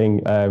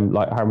showing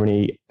like how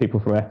many people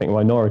from ethnic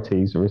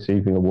minorities are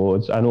receiving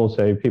awards, and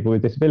also people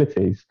with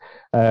disabilities.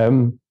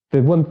 Another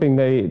thing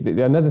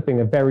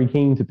they're very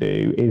keen to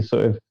do is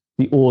sort of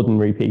the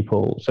ordinary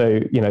people. So,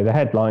 the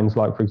headlines,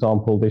 like for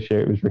example, this year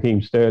it was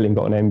Raheem Sterling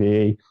got an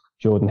MBE,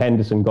 Jordan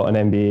Henderson got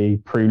an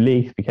MBE, Prue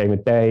Leith became a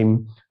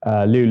Dame,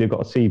 Lulu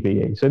got a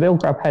CBE. So they'll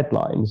grab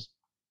headlines.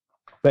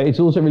 But it's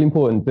also really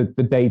important that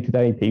the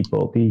day-to-day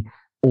people, the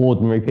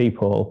ordinary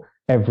people,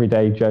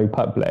 everyday Joe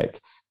public,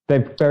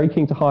 they're very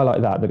keen to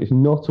highlight that it's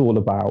not all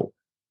about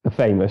the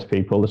famous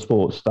people, the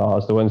sports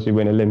stars, the ones who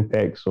win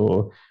Olympics,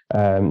 or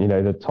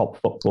the top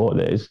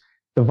footballers.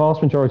 The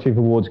vast majority of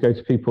awards go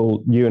to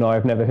people you and I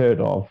have never heard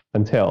of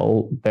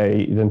until they're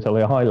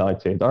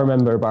highlighted. I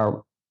remember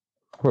about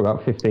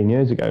 15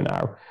 years ago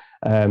now,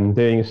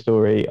 doing a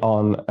story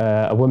on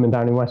a woman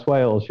down in West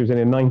Wales. She was in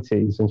her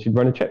 90s and she'd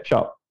run a chip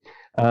shop,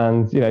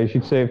 and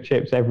she'd serve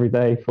chips every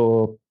day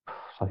for,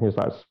 I think it was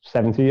about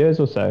 70 years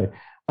or so.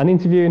 And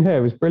interviewing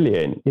her was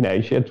brilliant.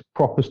 She had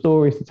proper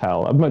stories to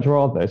tell. I'd much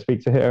rather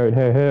speak to her and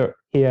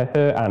hear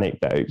her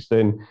anecdotes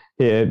than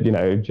hear,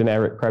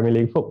 generic Premier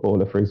League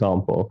footballer, for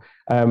example.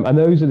 And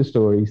those are the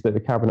stories that the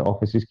Cabinet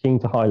Office is keen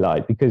to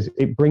highlight, because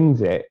it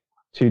brings it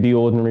to the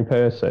ordinary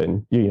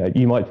person.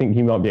 You might think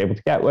you might be able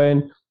to get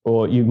one,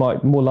 or you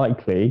might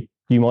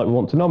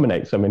want to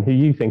nominate someone who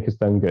you think has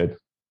done good.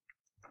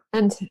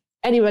 And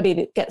anybody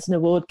that gets an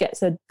award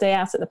gets a day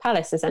out at the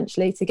Palace,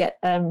 essentially, to get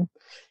their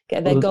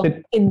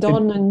gong pinned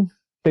on. And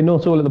they're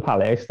not all at the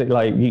Palace.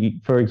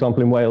 For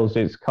example, in Wales,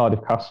 it's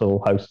Cardiff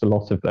Castle hosts a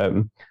lot of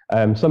them.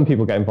 Some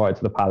people get invited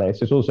to the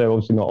Palace. It's also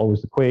obviously not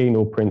always the Queen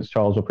or Prince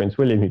Charles or Prince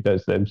William who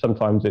does them.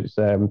 Sometimes it's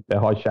the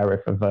High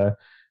Sheriff of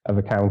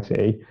a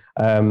county.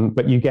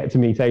 But you get to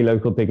meet a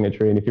local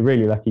dignitary, and if you're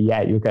really lucky,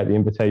 you'll get the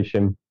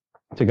invitation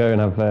to go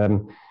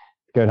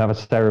and have a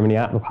ceremony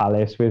at the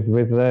Palace with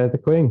the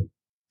Queen.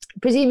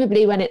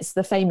 Presumably when it's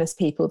the famous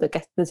people that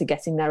are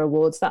getting their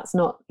awards, that's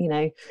not,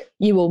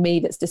 you or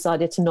me that's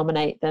decided to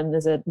nominate them.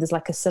 There's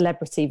like a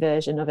celebrity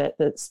version of it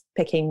that's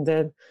picking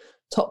the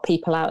top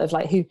people out of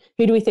like, who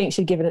do we think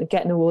should get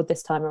an award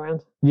this time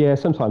around? Yeah,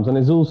 sometimes. And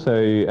there's also,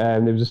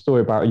 there was a story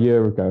about a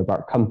year ago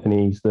about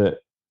companies that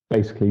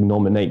basically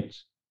nominate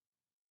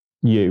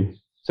you.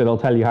 So they'll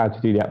tell you how to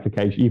do the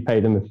application. You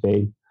pay them a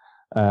fee.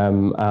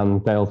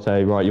 and they'll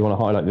say, right, you want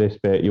to highlight this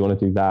bit, you want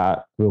to do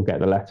that, we'll get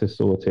the letters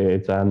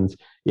sorted, and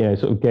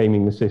sort of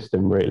gaming the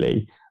system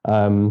really.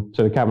 So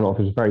the Cabinet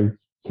Office was very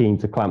keen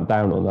to clamp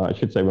down on that. I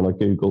should say, when I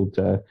googled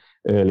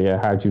earlier,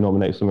 how do you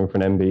nominate someone for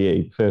an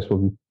MBE?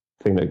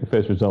 The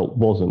first result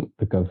wasn't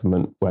the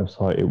government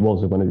website; it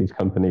was one of these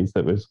companies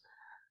that was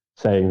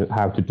saying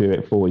how to do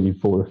it for you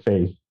for a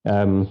fee.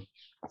 So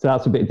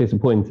that's a bit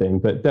disappointing,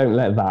 but don't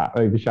let that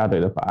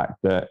overshadow the fact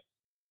that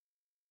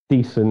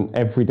decent,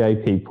 everyday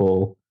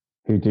people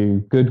who do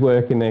good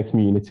work in their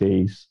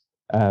communities,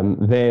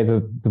 they're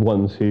the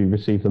ones who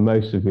receive the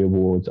most of the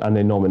awards, and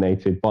they're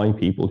nominated by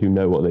people who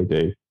know what they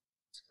do.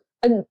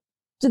 And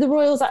do the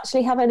Royals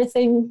actually have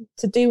anything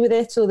to do with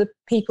it, or the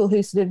people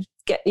who sort of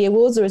get the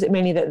awards, or is it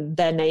mainly that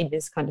their name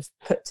is kind of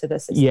put to the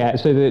system? Yeah,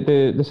 so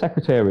the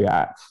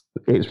Secretariat,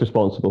 it's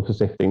responsible for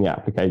sifting the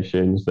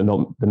applications, the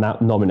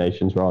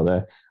nominations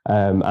rather,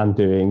 and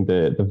doing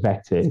the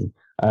vetting.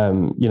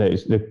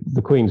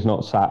 The Queen's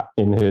not sat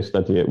in her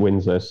study at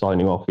Windsor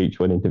signing off each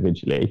one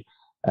individually.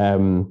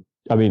 I'm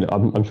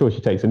sure she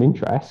takes an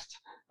interest,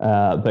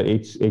 but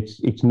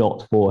it's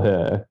not for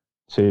her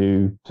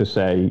to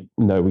say,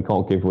 no, we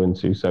can't give one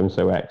to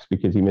so-and-so X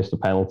because he missed a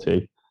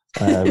penalty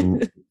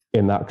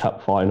in that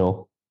cup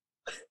final.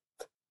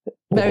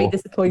 Very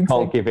disappointing.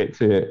 Can't give it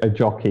to a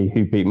jockey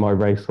who beat my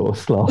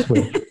racehorse last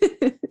week.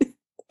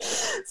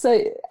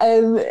 So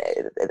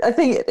I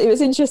think it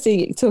was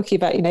interesting talking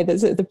about,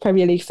 the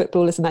Premier League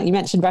footballers and that. You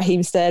mentioned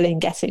Raheem Sterling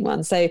getting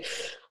one. So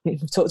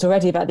we've talked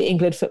already about the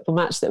England football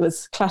match that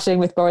was clashing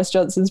with Boris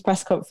Johnson's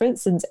press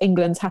conference, and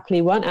England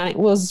happily won. And it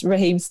was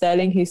Raheem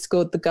Sterling who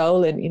scored the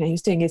goal, and, he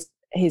was doing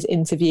his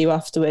interview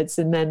afterwards,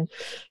 and then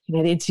the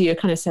interviewer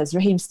kind of says,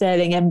 Raheem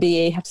Sterling,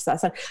 MBE, have to start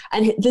sign.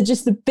 And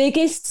just the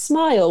biggest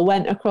smile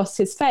went across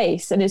his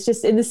face. And it's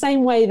just in the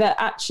same way that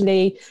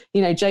actually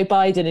Joe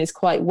Biden is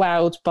quite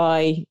wowed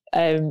by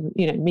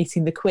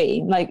meeting the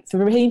Queen. Like, for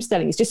Raheem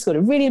Sterling, he's just scored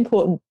a really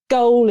important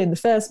goal in the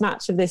first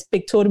match of this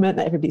big tournament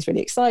that everybody's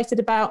really excited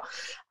about,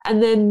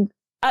 and then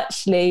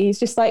actually he's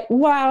just like,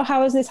 wow,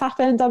 how has this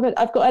happened?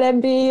 I've got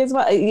an MBE as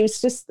well. It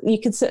was just, you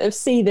could sort of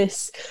see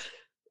this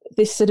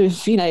sort of,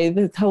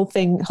 the whole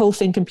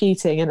thing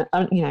computing. And,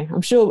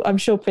 I'm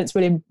sure Prince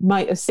William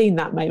might have seen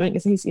that moment,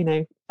 because he's,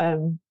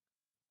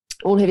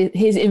 all of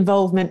his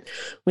involvement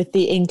with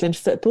the England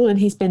football, and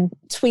he's been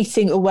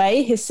tweeting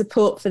away his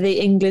support for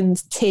the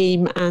England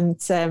team, and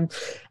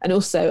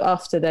also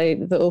after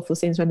the awful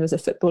scenes when there was a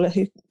footballer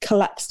who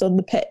collapsed on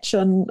the pitch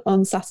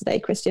on Saturday.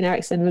 Christian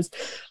Eriksen was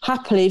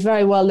happily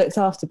very well looked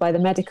after by the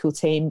medical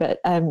team, but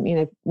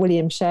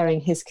William sharing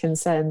his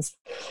concerns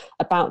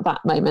about that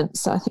moment.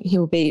 So I think he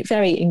will be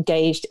very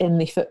engaged in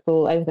the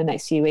football over the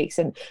next few weeks,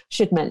 and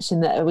should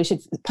mention that we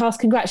should pass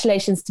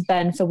congratulations to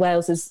Ben for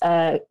Wales's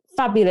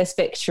fabulous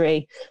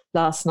victory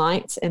last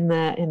night in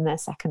their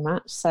second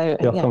match. So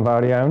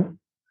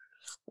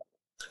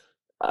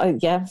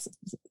yes.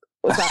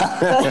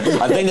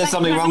 I think there's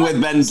something wrong with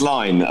Ben's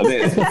line.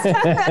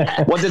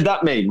 What did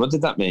that mean?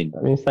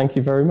 That means thank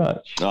you very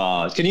much.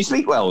 Can you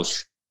speak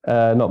Welsh?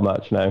 Not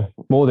much, no.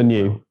 More than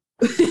you.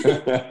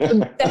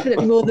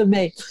 Definitely more than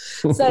me.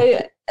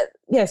 So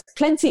yes,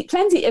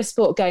 plenty of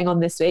sport going on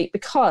this week,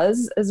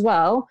 because as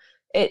well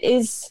it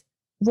is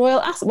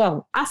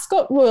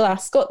Ascot, Royal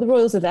Ascot. The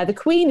Royals are there. The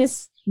Queen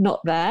is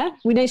not there.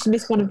 We know she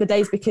missed one of the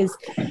days because,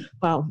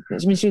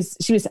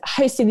 she was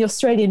hosting the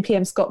Australian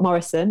PM Scott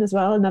Morrison as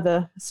well,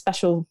 another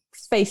special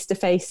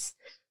face-to-face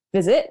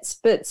visit.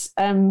 But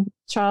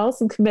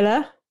Charles and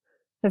Camilla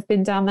have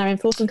been down there in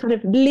force and kind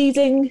of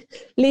leading.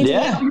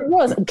 Yeah.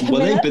 Well,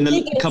 they've been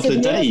a couple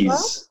of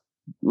days.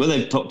 Well,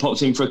 they've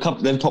popped in for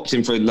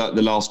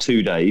the last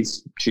 2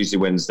 days, Tuesday,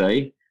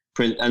 Wednesday.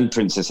 And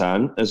Princess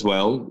Anne as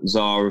well.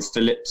 Zara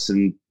Phillips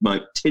and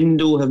Mike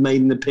Tyndall have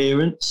made an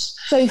appearance.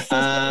 So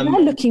they're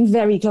looking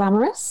very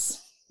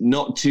glamorous.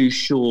 Not too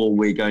sure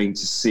we're going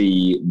to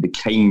see the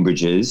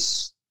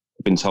Cambridges.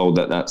 I've been told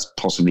that that's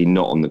possibly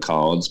not on the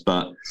cards,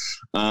 but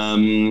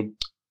one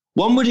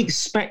would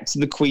expect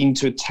the Queen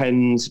to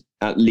attend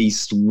at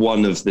least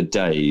one of the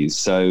days.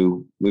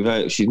 So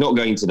she's not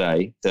going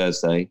today,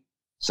 Thursday.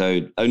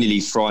 So only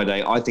leaves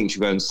Friday. I think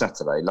she'll go on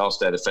Saturday, last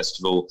day of the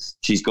festival.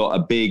 She's got a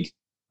big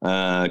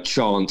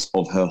chance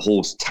of her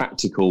horse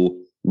Tactical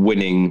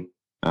winning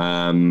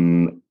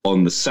on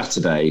the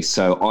Saturday,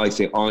 so I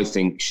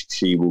think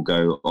she will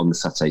go on the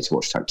Saturday to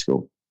watch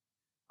Tactical.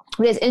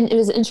 It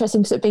was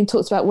interesting because it being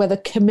talked about whether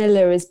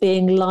Camilla is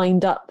being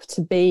lined up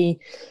to be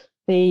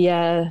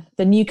the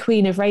new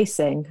Queen of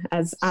Racing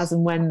as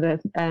and when the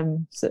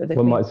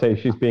one might say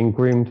she's being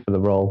groomed for the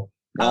role.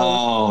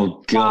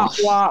 Oh gosh,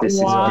 this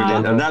is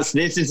brilliant, and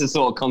this is the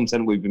sort of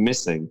content we've been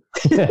missing.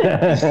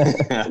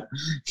 The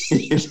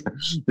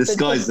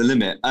sky's the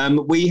limit.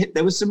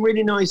 There was some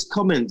really nice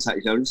comments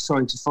actually. I'm just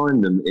trying to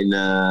find them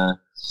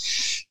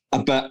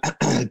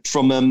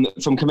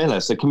from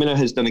Camilla. So Camilla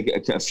has done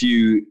a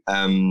few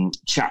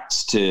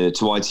chats to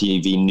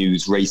ITV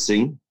News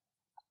Racing,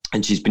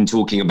 and she's been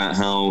talking about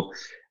how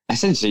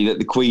essentially that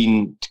the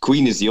Queen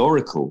is the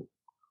oracle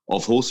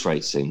of horse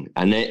racing,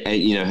 and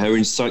her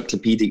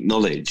encyclopedic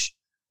knowledge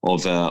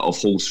of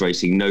horse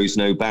racing knows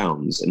no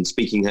bounds. And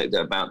speaking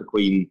about the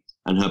Queen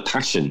and her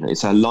passion,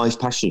 it's her life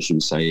passion, she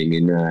was saying,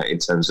 in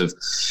terms of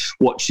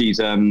what she's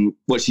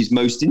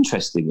most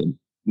interested in,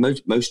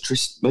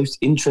 most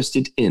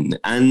interested in,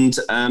 and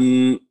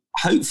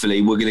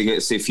hopefully we're going to get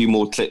to see a few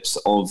more clips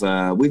of.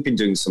 We've been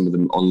doing some of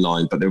them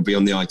online, but they'll be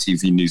on the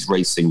ITV News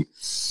Racing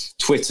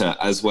Twitter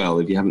as well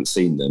if you haven't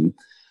seen them.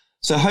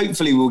 So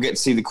hopefully we'll get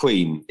to see the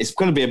Queen. It's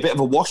going to be a bit of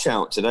a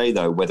washout today,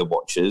 though, weather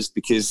watchers,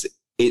 because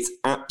it's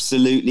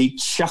absolutely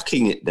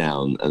chucking it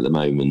down at the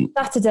moment.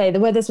 Saturday, the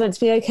weather's meant to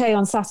be okay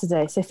on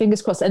Saturday, so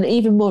fingers crossed. And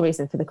even more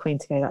reason for the Queen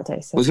to go that day.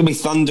 So. There's going to be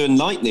thunder and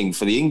lightning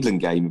for the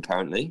England game,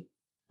 apparently.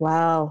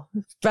 Wow,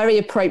 very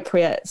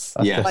appropriate.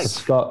 Yes. Like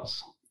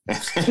Scots.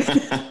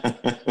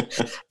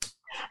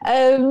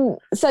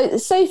 So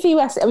Sophie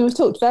West, I mean, we've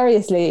talked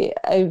variously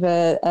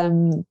over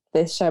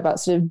this show about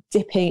sort of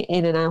dipping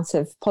in and out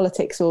of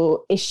politics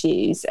or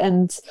issues,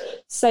 and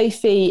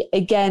Sophie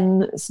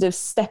again sort of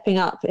stepping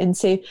up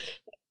into,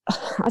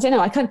 I don't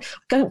know, I'm kind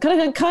of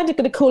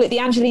going to call it the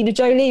Angelina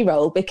Jolie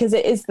role, because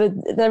it is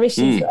their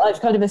issues that I've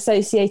kind of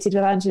associated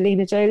with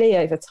Angelina Jolie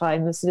over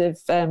time, the sort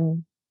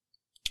of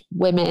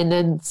women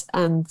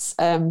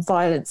and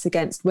violence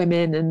against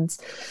women and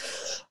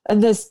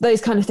there's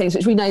those kind of things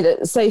which we know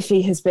that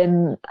Sophie has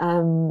been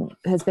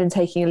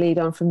taking a lead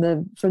on from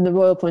the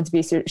royal point of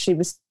view. So she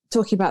was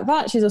talking about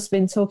that. She's also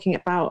been talking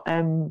about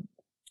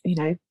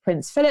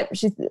Prince Philip.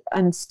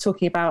 And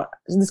talking about,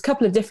 there's a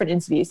couple of different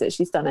interviews that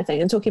she's done, I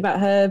think, and talking about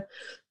her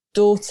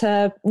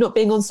daughter not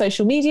being on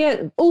social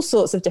media, all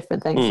sorts of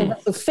different things.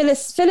 So fill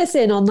us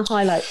in on the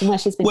highlights and where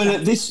she's been. Well,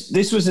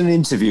 this was an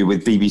interview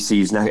with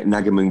BBC's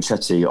Nagamon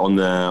Chetty on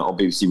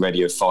BBC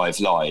Radio 5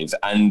 Live,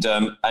 and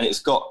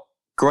it's got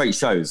great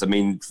shows. I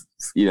mean,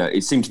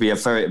 it seemed to be a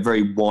very,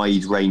 very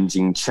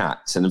wide-ranging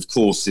chat, and of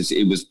course,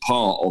 it was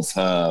part of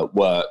her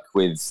work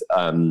with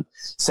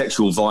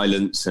sexual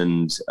violence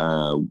and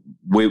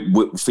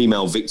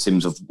female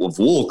victims of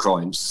war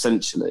crimes,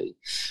 essentially,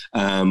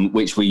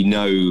 which we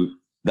know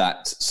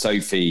that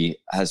Sophie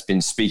has been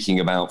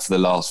speaking about for the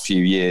last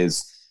few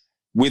years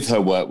with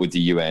her work with the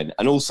UN,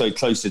 and also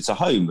closer to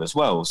home as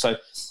well. So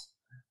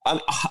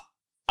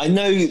I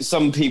know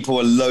some people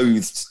are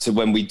loathed to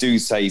when we do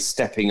say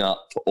stepping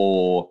up,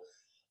 or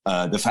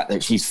the fact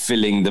that she's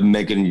filling the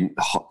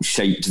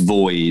Meghan-shaped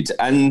void.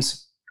 And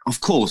of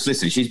course,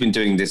 listen, she's been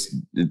doing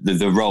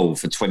the role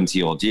for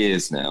 20 odd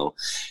years now.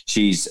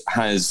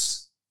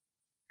 Has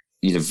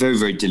very,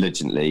 very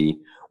diligently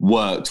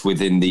worked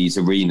within these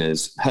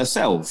arenas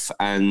herself,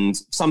 and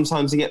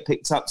sometimes they get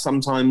picked up,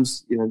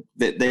 sometimes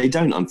they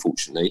don't,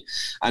 unfortunately.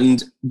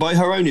 And by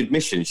her own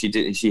admission,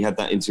 she had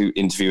that interview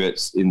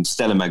in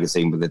Stella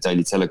magazine with the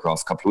Daily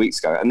Telegraph a couple of weeks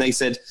ago, and they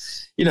said,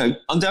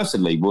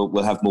 undoubtedly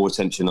we'll have more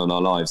attention on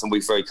our lives, and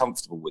we're very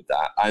comfortable with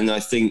that. And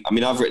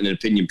I've written an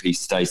opinion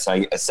piece today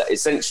saying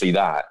essentially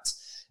that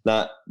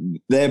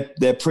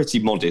they're pretty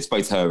modest,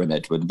 both her and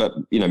Edward, but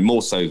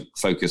more so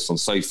focused on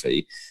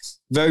Sophie.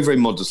 Very, very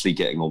modestly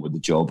getting on with the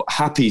job.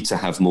 Happy to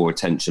have more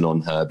attention on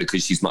her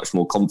because she's much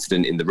more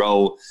confident in the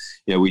role.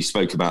 We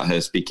spoke about her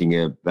speaking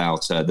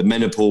about the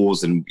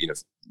menopause and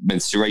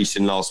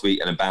menstruation last week,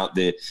 and about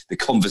the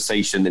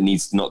conversation that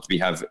needs not to be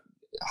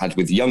had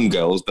with young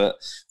girls, but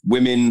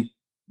women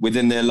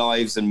within their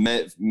lives and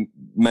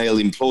male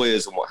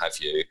employers and what have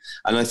you.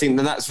 And I think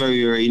that's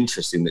very, very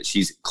interesting that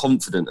she's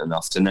confident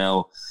enough to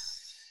now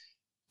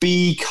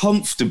be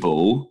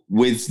comfortable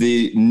with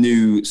the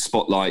new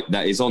spotlight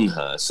that is on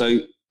her. So,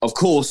 of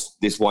course,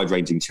 this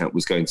wide-ranging chat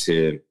was going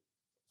to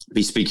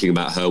be speaking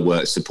about her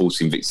work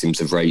supporting victims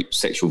of rape,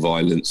 sexual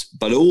violence,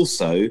 but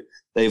also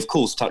they, of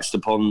course, touched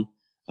upon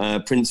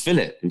Prince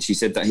Philip. And she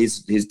said that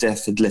his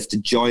death had left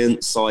a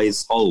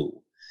giant-sized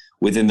hole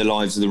within the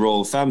lives of the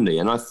royal family.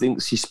 And I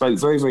think she spoke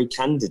very, very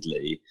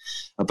candidly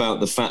about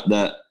the fact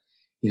that,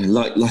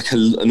 like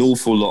an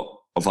awful lot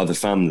of other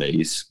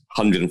families,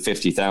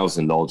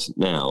 150,000 odd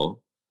now,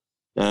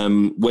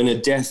 when a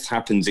death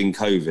happens in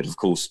COVID, of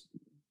course,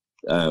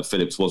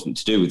 Philip's wasn't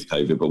to do with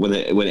COVID, but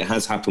when it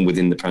has happened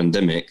within the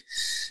pandemic,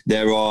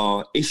 there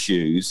are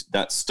issues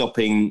that's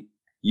stopping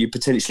you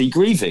potentially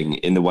grieving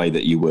in the way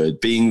that you would,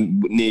 being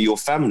near your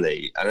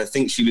family. And I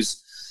think she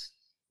was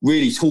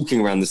really talking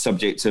around the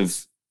subject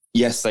of,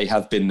 yes, they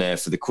have been there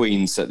for the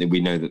Queen. Certainly we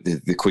know that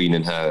the Queen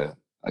and her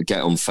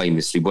get on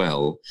famously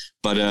well,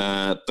 but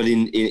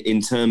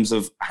in terms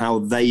of how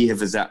they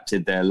have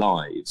adapted their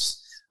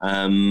lives,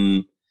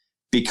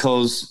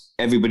 because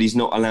everybody's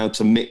not allowed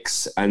to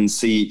mix and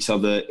see each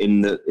other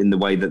in the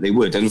way that they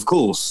would. And of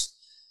course,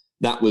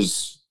 that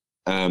was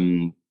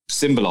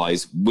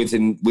symbolised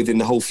within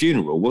the whole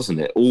funeral, wasn't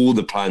it? All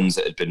the plans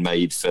that had been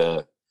made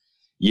for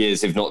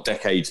years, if not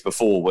decades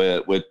before,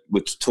 were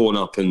torn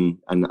up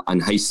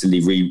and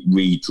hastily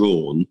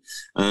redrawn,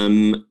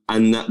 and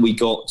that we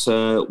got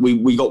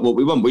what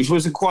we want, which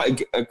was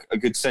quite a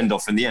good send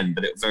off in the end,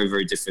 but it was very,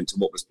 very different to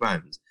what was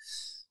planned.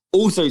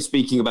 Also,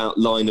 speaking about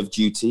Line of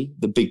Duty,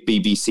 the big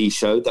BBC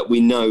show that we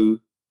know,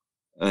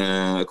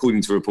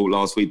 according to a report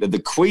last week, that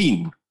the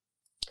Queen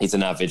is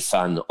an avid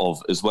fan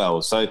of as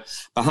well. So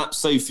perhaps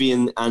Sophie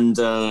and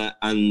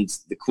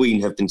the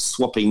Queen have been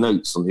swapping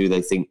notes on who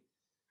they think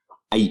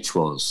H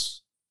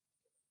was.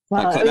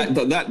 Wow.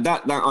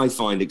 That I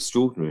find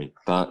extraordinary,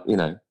 but you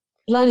know.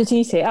 Line of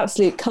Duty,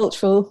 absolute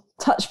cultural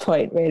touch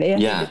point, really.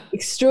 Yeah.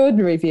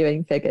 Extraordinary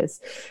viewing figures.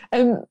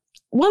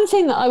 One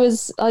thing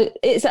that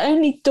it's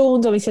only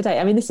dawned on me today.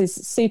 I mean, this is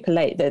super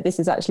late that this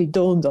has actually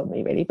dawned on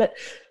me, really. But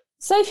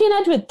Sophie and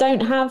Edward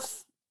don't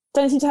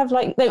seem to have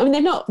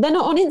they're not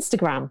on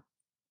Instagram.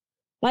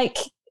 Like,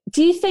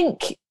 do you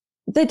think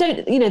they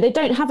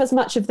don't have as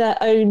much of their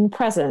own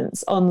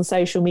presence on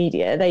social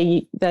media?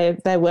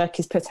 Their work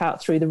is put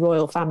out through the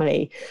royal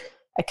family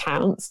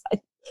accounts.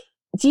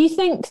 Do you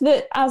think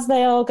that as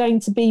they are going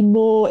to be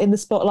more in the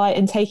spotlight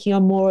and taking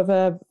on more of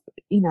a,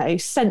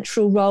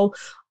 central role,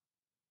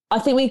 I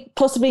think we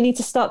possibly need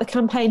to start the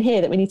campaign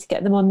here that we need to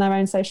get them on their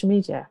own social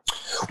media?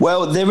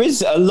 Well, there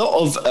is a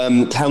lot of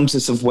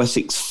Countess of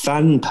Wessex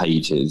fan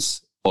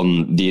pages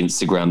on the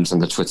Instagrams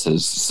and the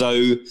Twitters.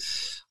 So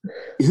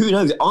who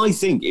knows? I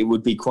think it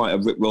would be quite a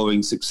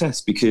rip-roaring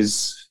success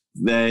because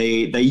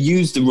they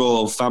use the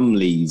royal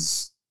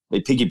families.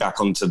 They piggyback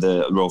onto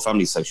the royal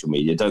family social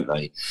media, don't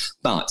they?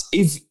 But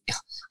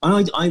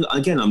I'm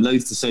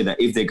loath to say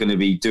that if they're going to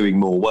be doing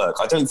more work,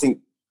 I don't think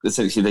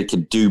essentially they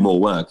could do more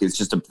work. It's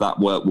just that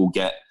work will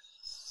get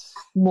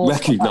more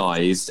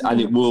recognised,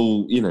 and it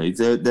will,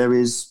 there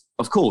is,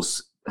 of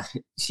course,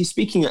 she's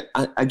speaking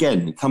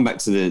again. Come back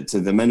to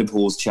the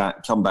menopause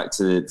chat. Come back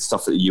to the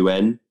stuff at the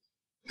UN.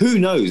 Who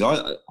knows?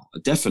 I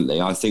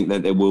think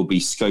that there will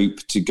be scope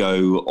to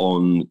go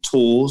on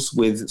tours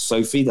with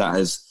Sophie. That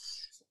has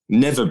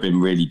never been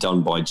really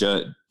done by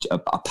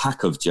a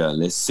pack of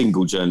journalists.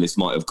 Single journalists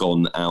might have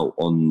gone out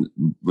on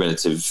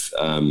relative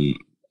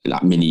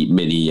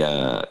mini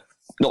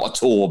not a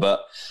tour,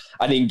 but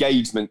an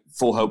engagement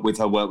for her with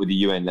her work with the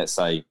UN, let's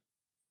say,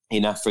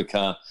 in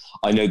Africa.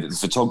 I know that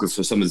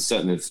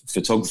certain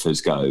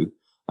photographers go.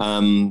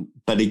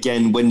 But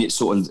again, when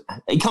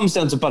it comes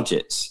down to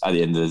budgets at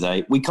the end of the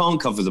day, we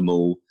can't cover them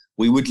all.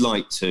 We would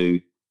like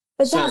to.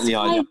 But certainly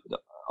I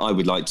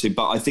would like to,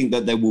 but I think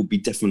that there will be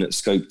definite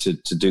scope to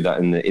do that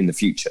in the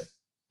future.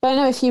 But I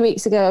know a few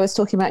weeks ago I was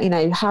talking about,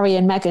 Harry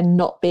and Meghan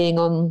not being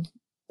on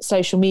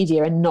social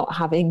media and not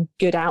having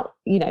good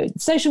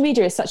social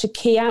media is such a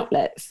key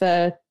outlet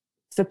for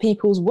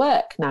people's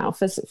work now,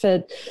 for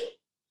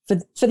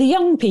the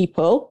young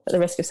people, at the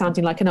risk of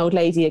sounding like an old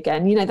lady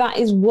again, that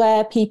is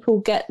where people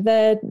get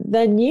their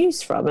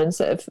news from and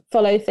sort of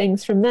follow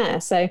things from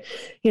there. So,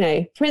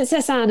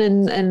 Princess Anne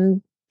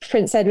and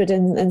Prince Edward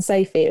and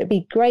Sophie, it would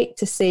be great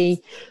to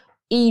see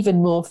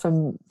even more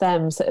from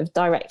them sort of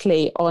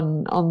directly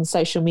on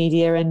social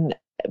media, and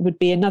it would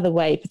be another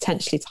way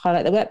potentially to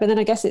highlight their work. But then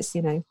I guess it's,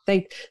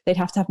 they'd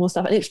have to have more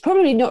stuff. And it's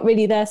probably not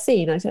really their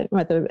scene. I don't know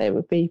whether it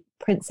would be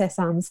Princess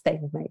Anne's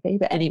thing, maybe.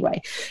 But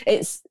anyway,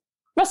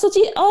 Russell,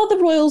 are the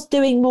royals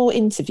doing more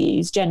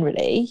interviews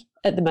generally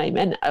at the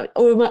moment?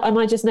 Or am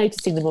I just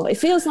noticing them more? It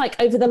feels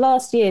like over the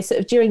last year, sort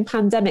of during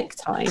pandemic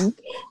time,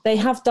 they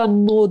have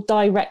done more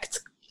direct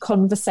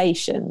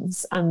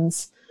conversations and,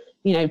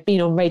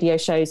 been on radio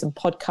shows and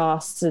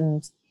podcasts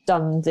and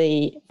done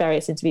the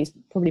various interviews,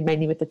 probably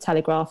mainly with the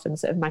Telegraph and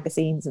sort of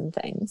magazines and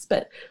things.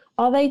 But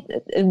are they,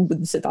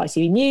 with sort of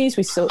ITV News,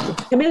 we saw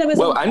Camilla was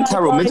and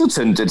Carol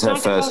Middleton did her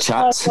first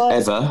chat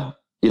ever.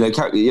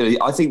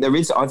 I think there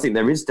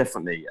is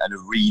definitely an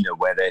arena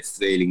where they're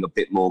feeling a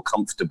bit more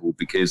comfortable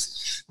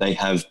because they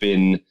have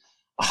been.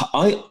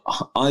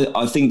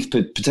 I think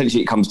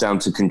potentially it comes down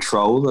to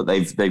control, that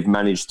they've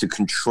managed to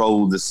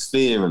control the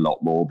sphere a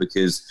lot more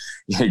because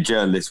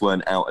journalists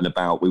weren't out and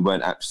about. We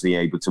weren't actually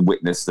able to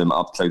witness them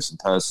up close and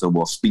personal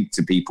or speak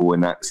to people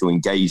in actual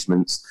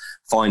engagements,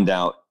 find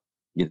out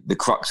the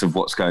crux of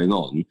what's going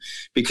on,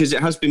 because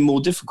it has been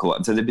more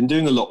difficult. So they've been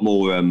doing a lot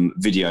more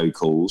video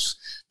calls.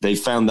 They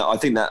found that, I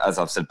think that, as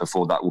I've said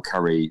before, that will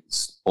carry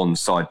on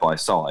side by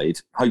side.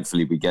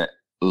 Hopefully we get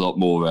a lot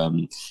more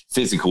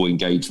physical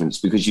engagements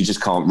because you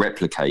just can't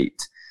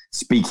replicate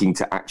speaking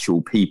to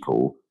actual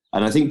people.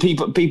 And I think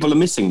people are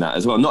missing that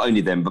as well. Not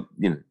only them, but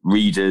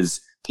readers,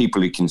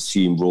 people who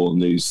consume royal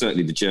news.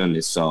 Certainly the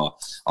journalists are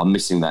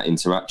missing that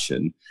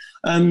interaction.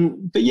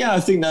 But yeah, I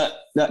think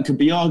that could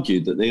be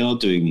argued that they are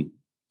doing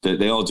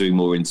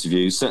more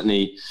interviews.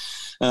 Certainly,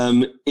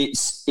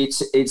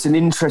 it's an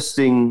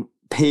interesting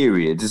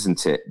period,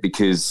 isn't it?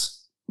 Because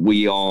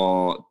we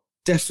are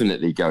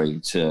definitely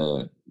going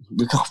to,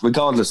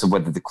 regardless of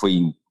whether the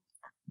Queen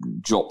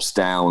drops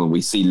down and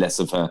we see less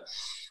of her,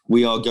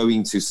 we are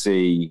going to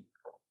see.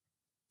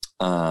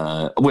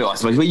 I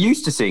suppose we're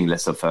used to seeing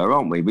less of her,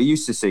 aren't we? We're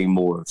used to seeing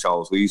more of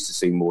Charles. We're used to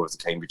seeing more of the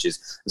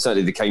Cambridges. And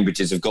certainly the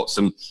Cambridges have got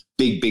some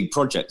big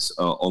projects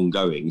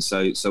ongoing.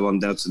 So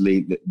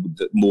undoubtedly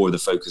more of the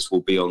focus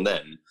will be on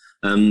them.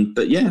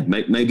 But yeah,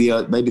 maybe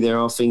they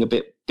are feeling a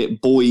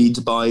bit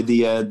buoyed by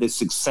the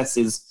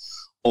successes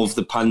of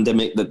the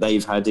pandemic that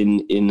they've had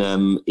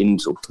in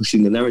sort of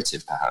pushing the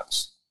narrative,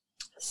 perhaps.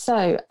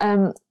 So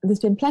there's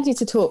been plenty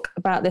to talk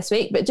about this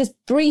week, but just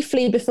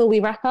briefly before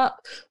we wrap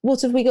up,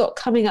 what have we got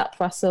coming up,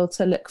 Russell,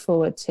 to look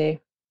forward to?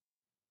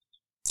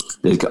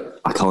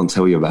 I can't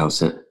tell you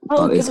about it.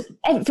 Oh, but it's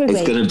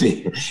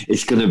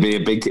going to be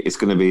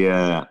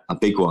a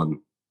big one.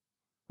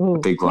 Ooh. A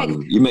big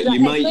one.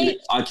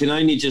 I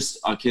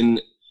can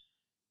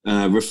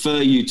refer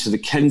you to the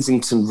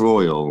Kensington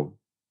Royal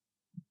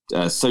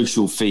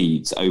social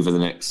feeds over the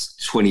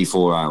next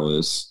 24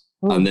 hours.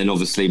 Ooh. And then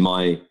obviously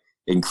my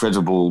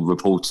incredible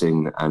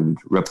reporting and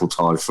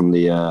reportage from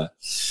the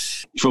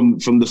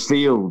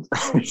field.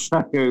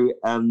 So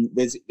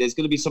there's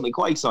going to be something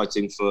quite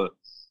exciting for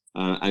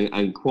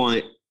and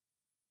quite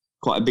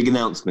a big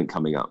announcement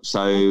coming up.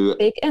 So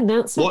big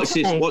announcement.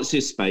 Watch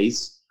this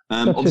space.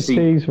 Obviously,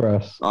 tease,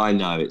 Russ. I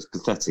know, it's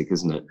pathetic,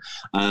 isn't it?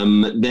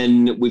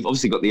 Then we've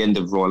obviously got the end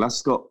of Royal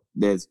Ascot.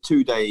 There's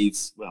 2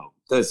 days, well,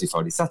 Thursday,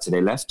 Friday,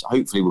 Saturday left.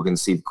 Hopefully we're going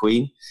to see the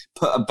Queen.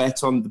 Put a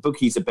bet on, the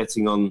bookies are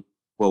betting on,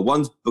 well,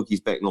 one bookie's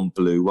betting on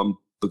blue, one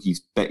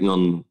bookie's betting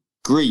on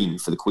green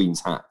for the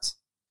Queen's hat.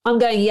 I'm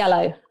going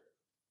yellow.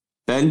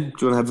 Ben, do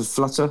you want to have a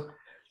flutter?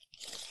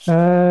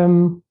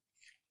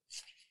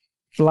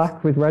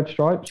 Black with red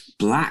stripes.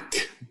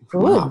 Black.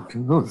 Wow.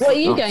 What are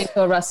you going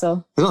for,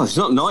 Russell? No, it's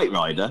not Knight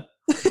Rider.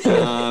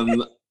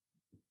 I'm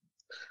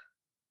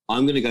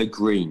going to go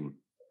green.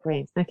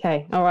 Green.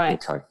 Okay. All right.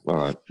 Okay. All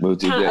right. We'll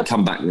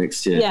come back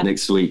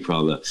next week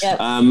rather. Yep.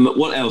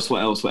 What else?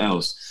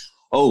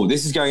 Oh,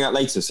 this is going out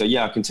later. So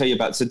yeah, I can tell you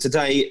about. So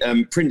today,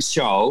 Prince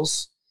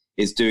Charles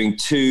is doing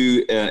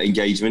 2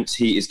 engagements.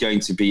 He is going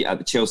to be at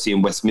the Chelsea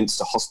and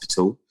Westminster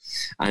Hospital,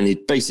 and he's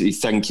basically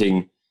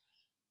thanking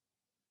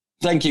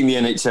the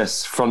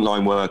NHS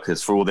frontline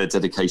workers for all their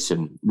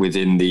dedication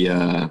within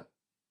the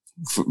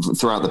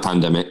throughout the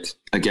pandemic.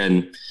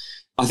 Again,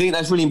 I think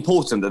that's really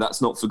important that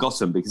that's not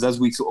forgotten, because as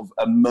we sort of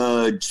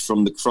emerge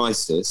from the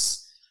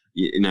crisis,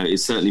 it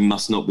certainly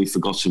must not be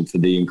forgotten for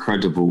the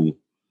incredible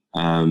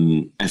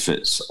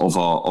efforts of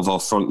our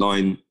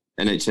frontline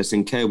NHS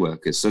and care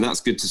workers. So that's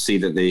good to see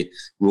that the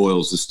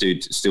Royals are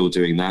still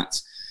doing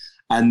that.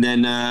 And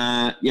then,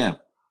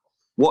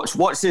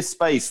 watch this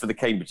space for the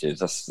Cambridges.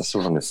 That's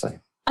all I'm going to say.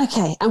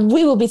 Okay, and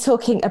we will be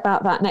talking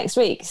about that next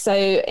week. So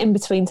in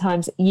between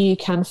times, you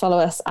can follow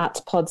us at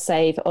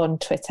PodSave on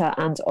Twitter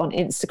and on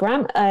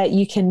Instagram.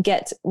 You can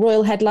get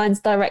Royal Headlines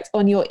direct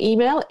on your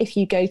email if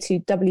you go to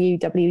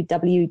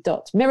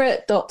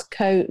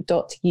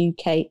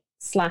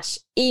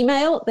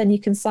www.mirror.co.uk/email. Then you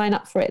can sign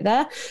up for it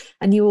there,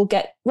 and you will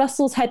get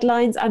Russell's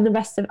headlines and the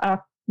rest of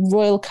our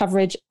Royal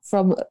coverage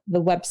from the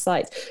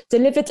website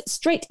delivered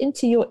straight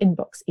into your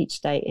inbox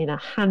each day in a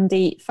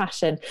handy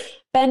fashion.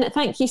 Ben,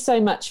 thank you so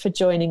much for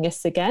joining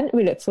us again.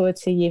 We look forward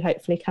to you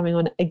hopefully coming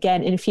on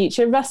again in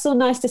future. Russell,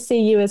 nice to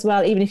see you as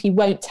well, even if you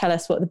won't tell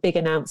us what the big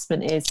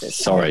announcement is.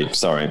 Sorry.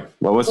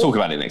 Well, we'll talk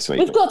about it next week.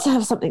 We've got to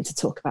have something to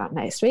talk about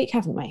next week,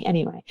 haven't we?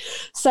 Anyway,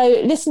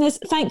 so listeners,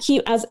 thank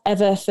you as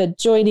ever for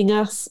joining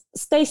us.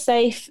 Stay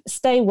safe,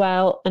 stay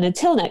well, and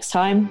until next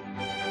time.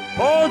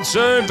 God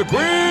save the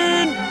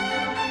Queen!